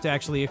person. You have to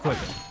actually equip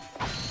it.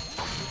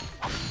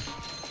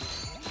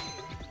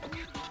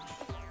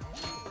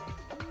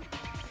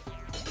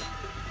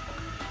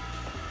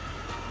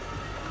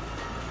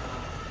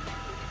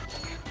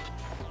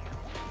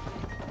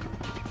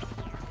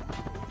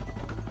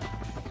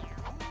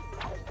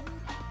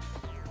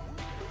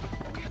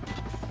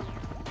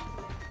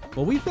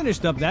 Well, we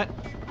finished up that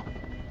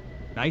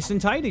nice and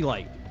tidy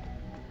like.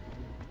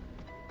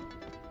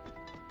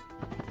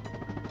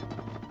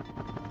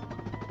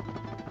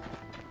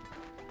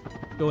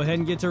 Go ahead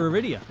and get to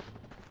Iridia.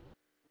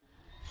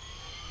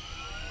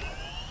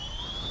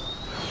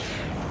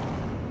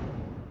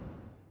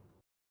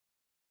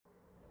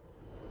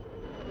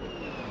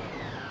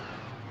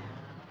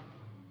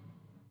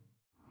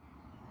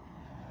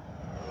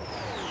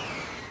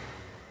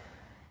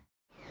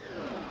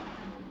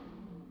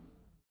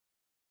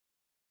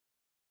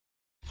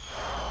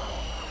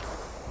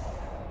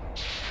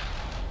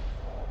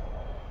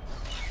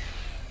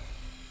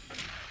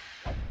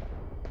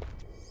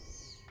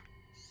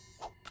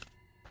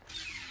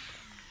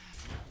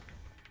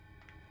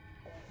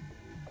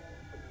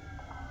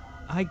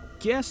 I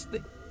guess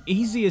the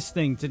easiest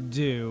thing to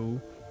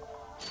do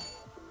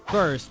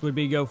first would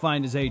be go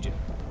find his agent.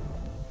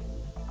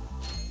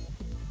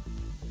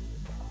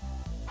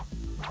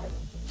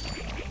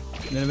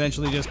 And then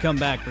eventually just come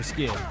back for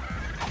Skid.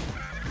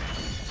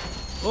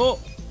 Oh!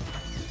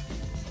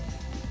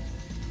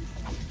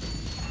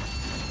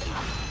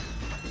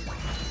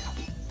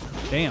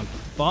 Damn,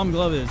 Bomb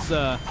Glove is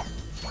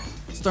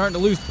starting to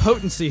lose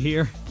potency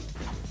here.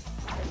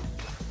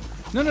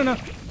 No, no, no.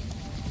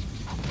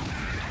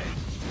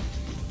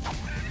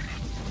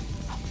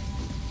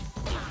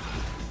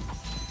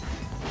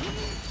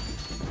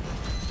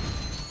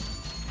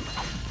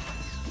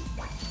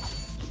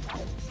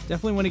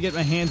 Definitely want to get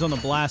my hands on the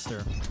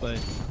blaster, but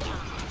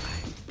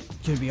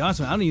to be honest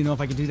with you, I don't even know if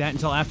I can do that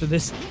until after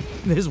this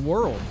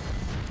world.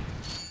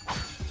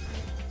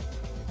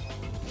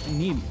 I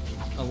need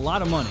a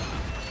lot of money.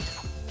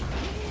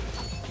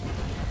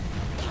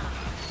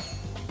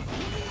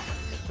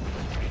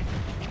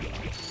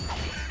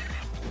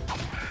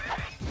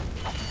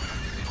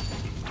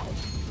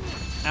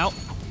 Out.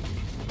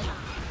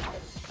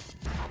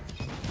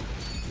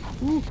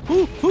 Ooh,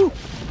 ooh, ooh.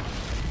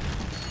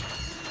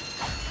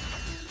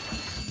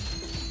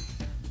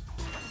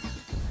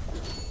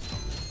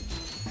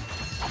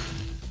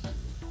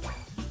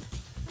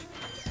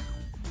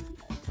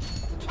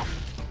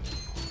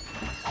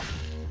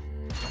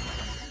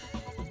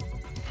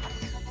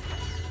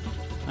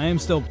 I am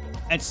still,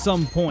 at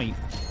some point,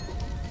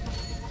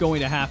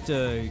 going to have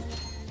to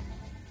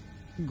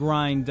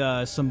grind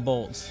some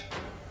bolts.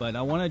 But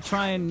I want to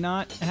try and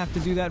not have to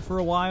do that for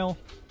a while.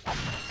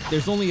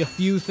 There's only a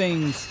few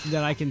things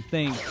that I can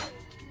think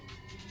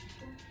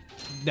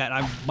that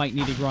I might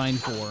need to grind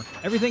for.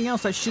 Everything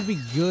else I should be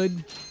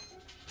good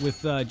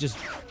with just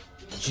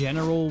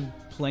general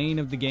playing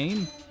of the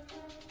game.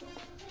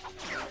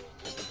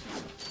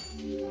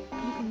 You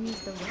can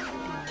use the right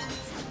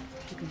analysis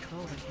to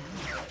control the camera.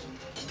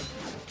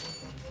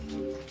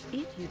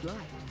 If you'd like.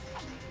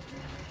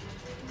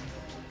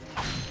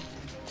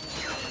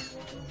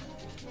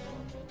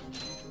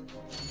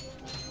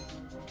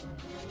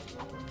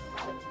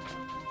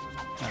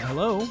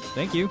 Hello,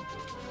 thank you.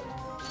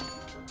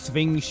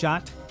 Swing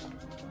shot.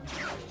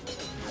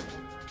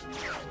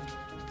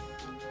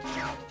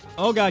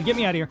 Oh god, get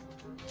me out of here.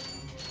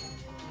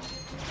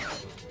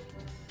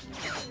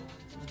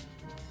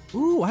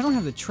 Ooh, I don't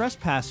have the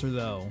trespasser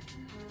though.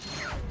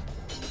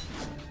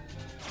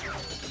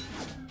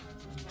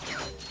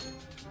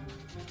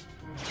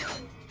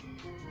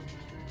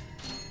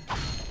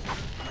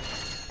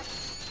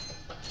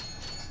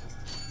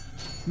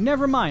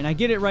 Never mind, I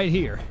get it right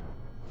here.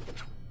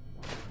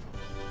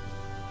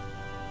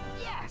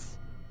 Yes!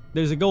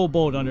 There's a gold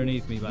bolt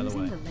underneath me, by the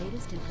way. Using the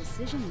latest in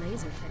precision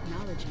laser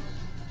technology,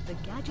 the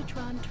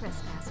Gadgetron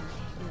Trespasser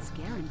is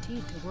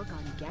guaranteed to work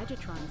on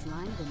Gadgetron's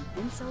line of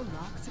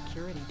Invinso-lock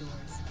security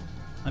doors.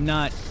 I'm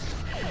not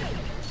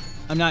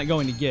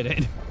going to get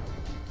it.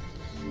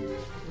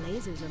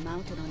 Lasers are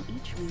mounted on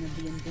each ring of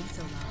the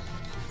Invinso-lock.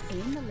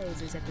 Aim the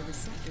lasers at the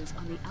receptors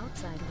on the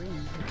outside ring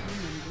to turn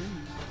them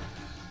green.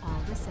 All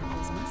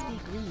receptors must be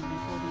green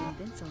before the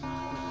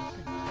Invinso-lock will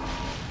open.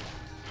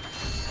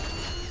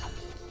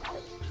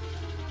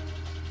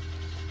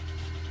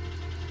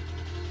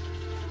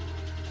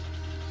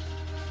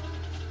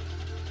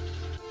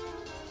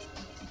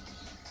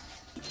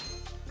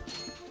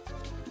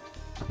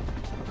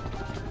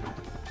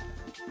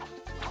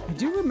 I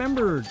do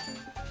remember...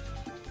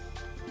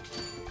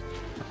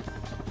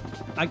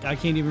 I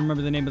can't even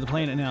remember the name of the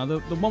planet now. The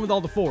one with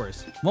all the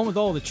forests. The one with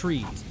all the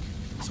trees.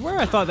 I swear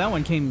I thought that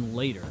one came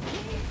later.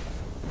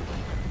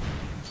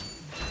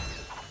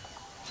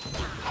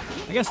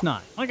 I guess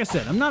not. Like I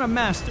said, I'm not a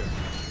master.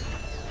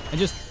 I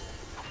just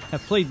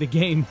have played the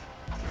game.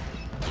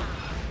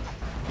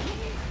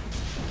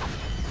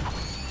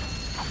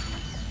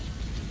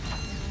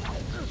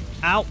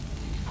 Ow!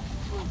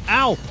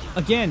 Ow!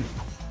 Again!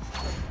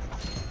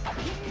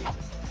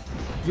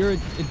 You're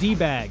a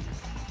D-bag.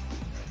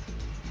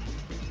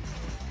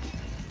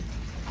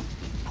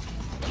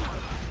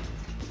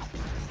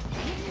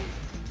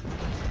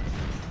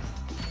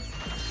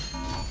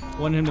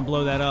 Wanted him to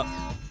blow that up.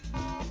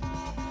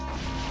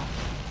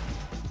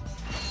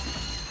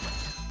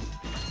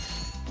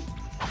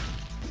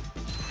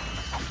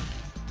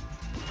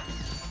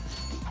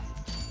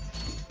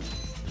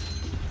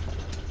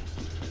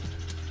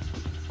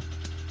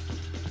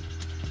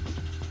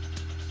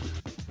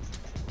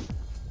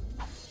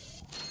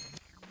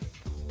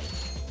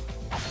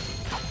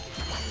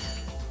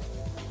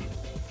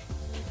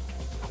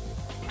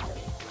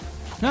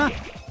 Huh?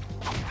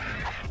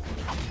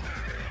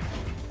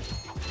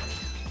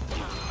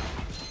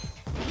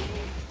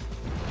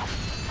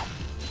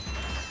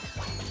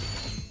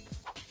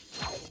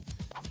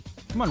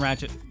 Come on,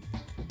 Ratchet.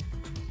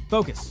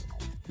 Focus.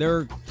 There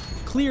are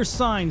clear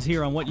signs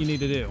here on what you need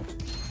to do.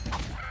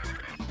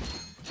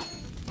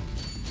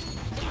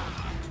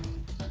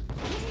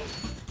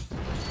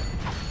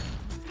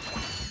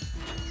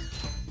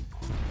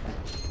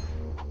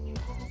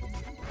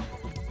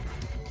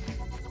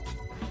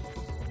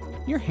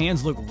 Your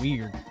hands look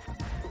weird.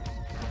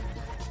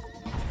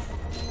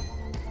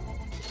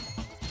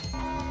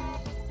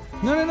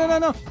 No, no, no, no, no,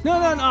 no,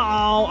 no, no!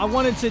 Oh, I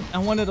wanted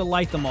to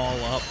light them all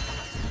up.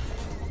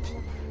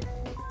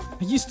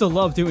 I used to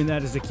love doing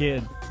that as a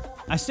kid.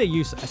 I say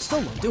used to, I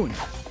still love doing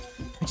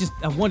it.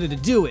 I wanted to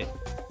do it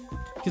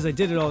because I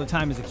did it all the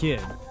time as a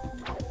kid.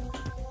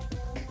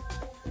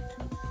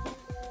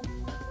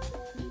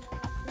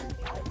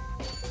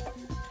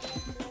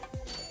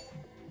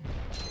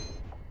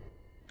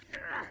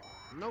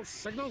 No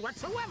signal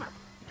whatsoever.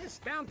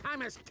 This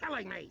downtime is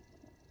killing me.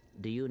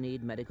 Do you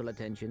need medical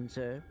attention,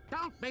 sir?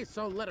 Don't be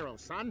so literal,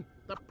 son.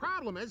 The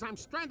problem is I'm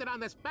stranded on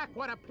this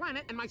backwater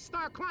planet and my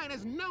star client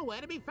is nowhere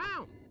to be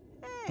found.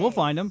 Hey, we'll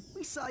find him.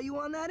 We saw you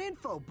on that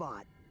info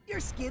bot. You're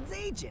Skid's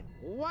agent.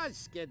 Was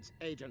Skid's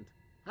agent.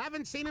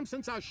 Haven't seen him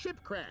since our ship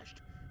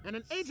crashed. And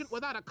an agent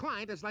without a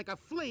client is like a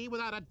flea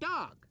without a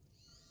dog.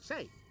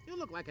 Say, you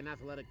look like an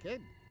athletic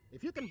kid.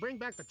 If you can bring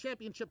back the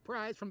championship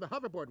prize from the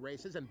hoverboard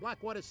races in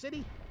Blackwater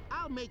City,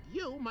 I'll make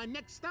you my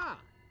next star.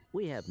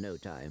 We have no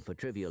time for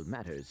trivial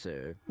matters,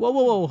 sir. Whoa,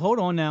 whoa, whoa, hold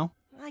on now.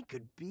 I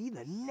could be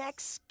the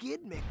next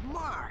Skid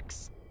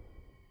McMarks.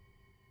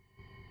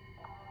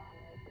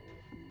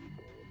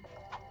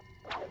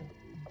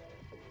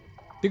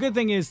 The good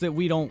thing is that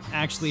we don't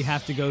actually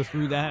have to go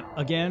through that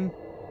again.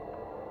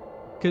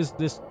 Because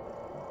this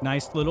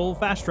nice little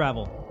fast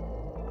travel.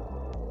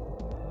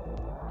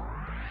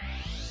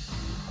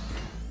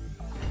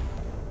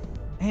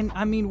 And,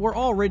 I mean, we're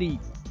already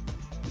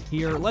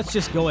here. Let's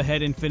just go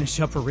ahead and finish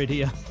up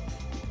Iridia.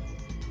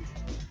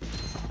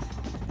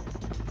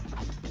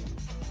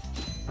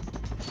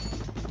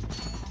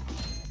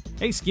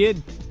 Hey,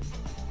 Skid.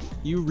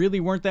 You really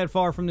weren't that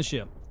far from the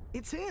ship.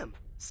 It's him,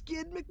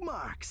 Skid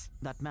McMarks.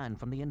 That man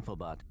from the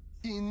infobot.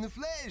 In the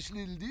flesh,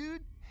 little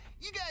dude.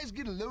 You guys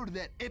get a load of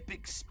that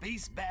epic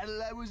space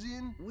battle I was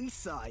in? We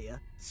saw you,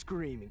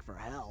 screaming for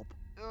help.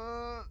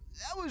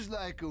 That was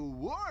like a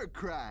war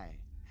cry.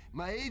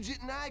 My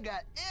agent and I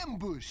got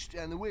ambushed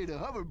on the way to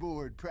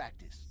hoverboard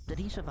practice. Did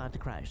he survive the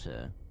crash,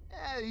 sir?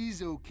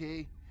 He's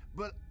okay,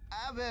 but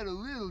I've had a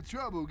little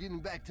trouble getting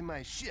back to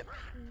my ship.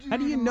 How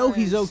do you know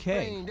he's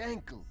okay? Sprained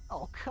ankle.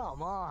 Oh,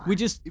 come on. We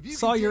just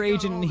saw your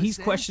agent and he's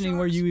questioning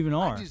where you even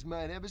are. I just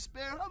might have a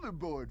spare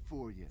hoverboard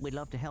for you. We'd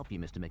love to help you,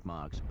 Mr.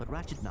 McMarks, but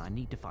Ratchet and I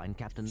need to find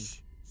Captain...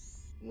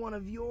 One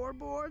of your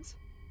boards?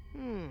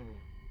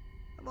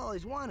 I've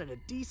always wanted a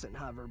decent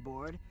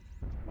hoverboard.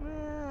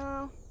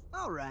 Well,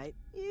 alright.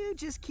 You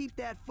just keep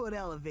that foot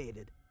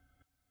elevated.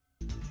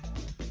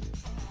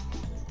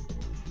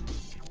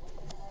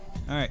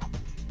 Alright.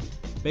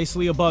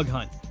 Basically a bug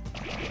hunt.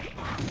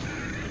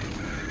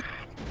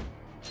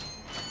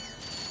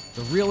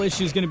 The real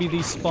issue is going to be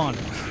these spawners.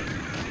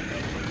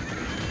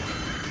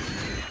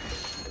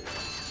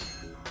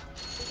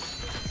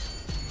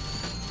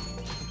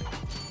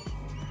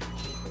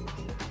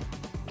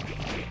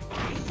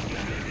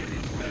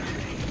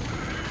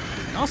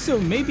 Also,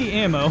 maybe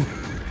ammo.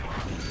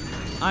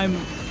 I'm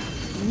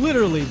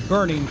literally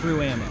burning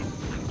through ammo.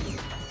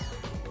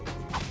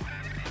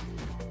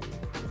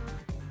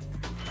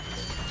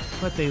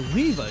 But they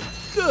leave a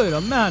good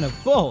amount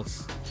of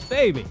bolts,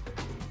 baby.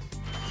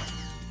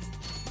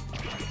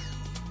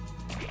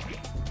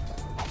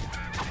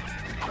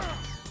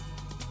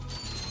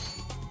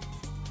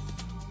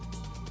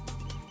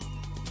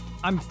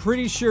 I'm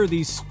pretty sure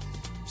these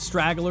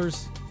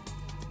stragglers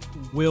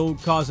will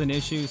cause an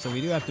issue, so we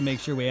do have to make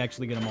sure we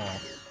actually get them all.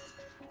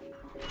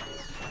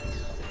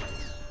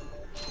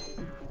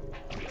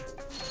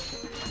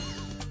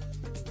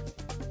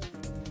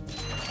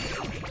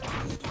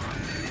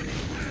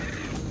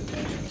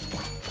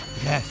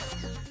 Yes.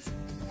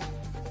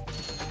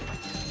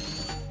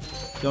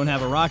 Don't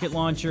have a rocket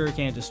launcher,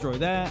 can't destroy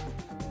that.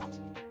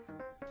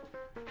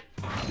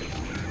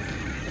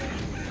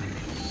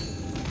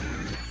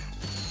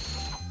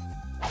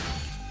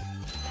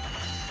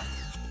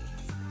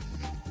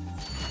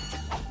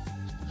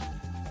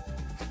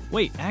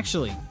 Wait,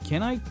 actually,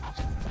 can I?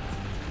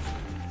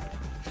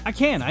 I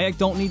can. I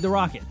don't need the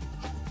rocket.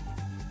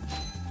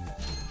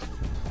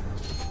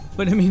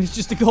 But I mean, it's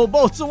just a gold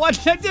bolt, so why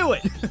did I do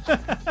it?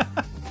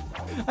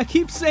 I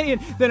keep saying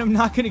that I'm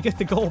not going to get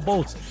the gold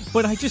bolts,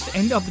 but I just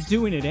end up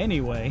doing it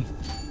anyway.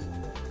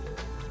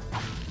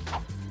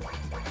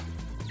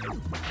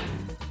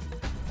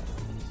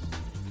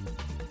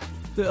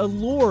 The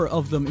allure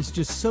of them is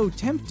just so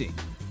tempting.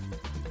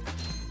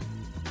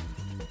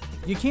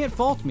 You can't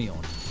fault me on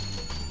it.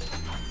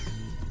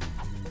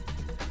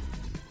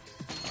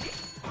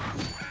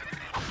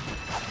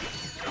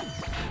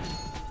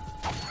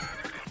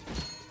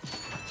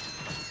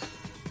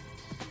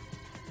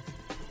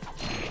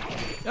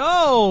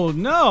 Oh,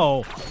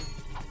 no!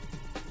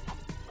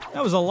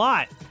 That was a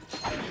lot.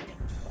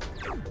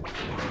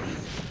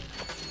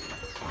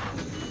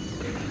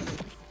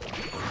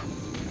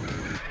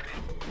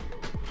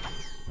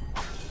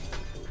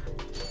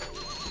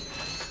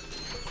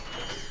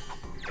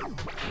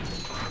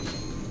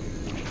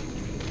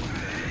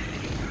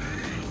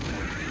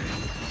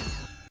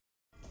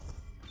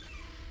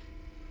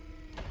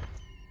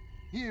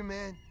 Here,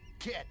 man.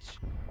 Catch.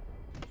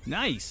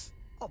 Nice.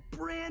 A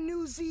brand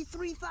new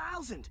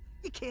Z3000.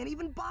 You can't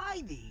even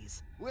buy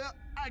these. Well,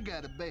 I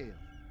got a bail.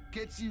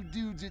 Catch you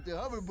dudes at the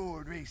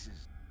hoverboard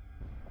races.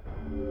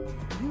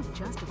 You've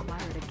just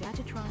acquired a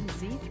Gadgetron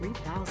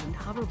Z3000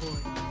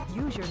 hoverboard.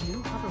 Use your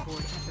new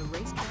hoverboard at the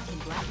racetrack in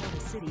Blackwater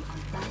City on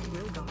Flat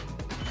Wheel Guard.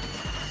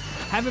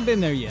 Haven't been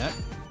there yet,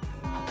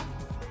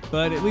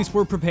 but at least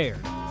we're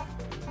prepared.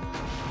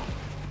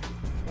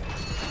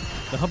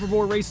 The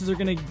hoverboard races are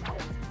going to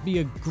be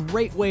a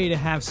great way to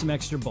have some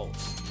extra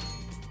bolts.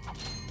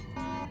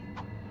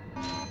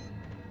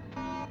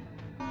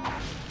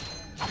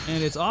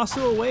 And it's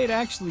also a way to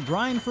actually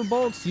grind for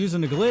bolts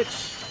using a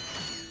glitch.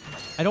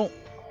 I don't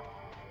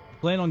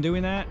plan on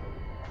doing that.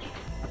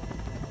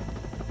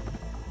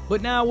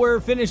 But now we're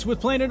finished with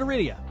Planet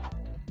Iridia.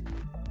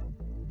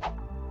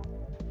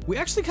 We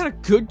actually got a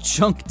good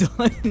chunk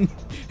done in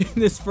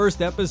this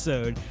first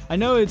episode. I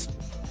know it's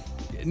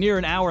near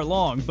an hour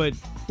long, but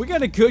we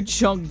got a good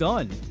chunk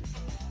done.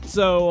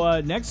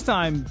 So next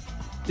time,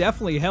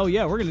 definitely, hell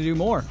yeah, we're going to do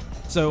more.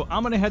 So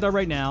I'm going to head out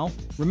right now.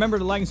 Remember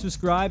to like and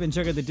subscribe and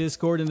check out the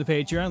Discord and the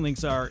Patreon.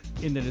 Links are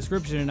in the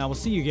description, and I will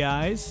see you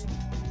guys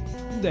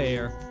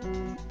there.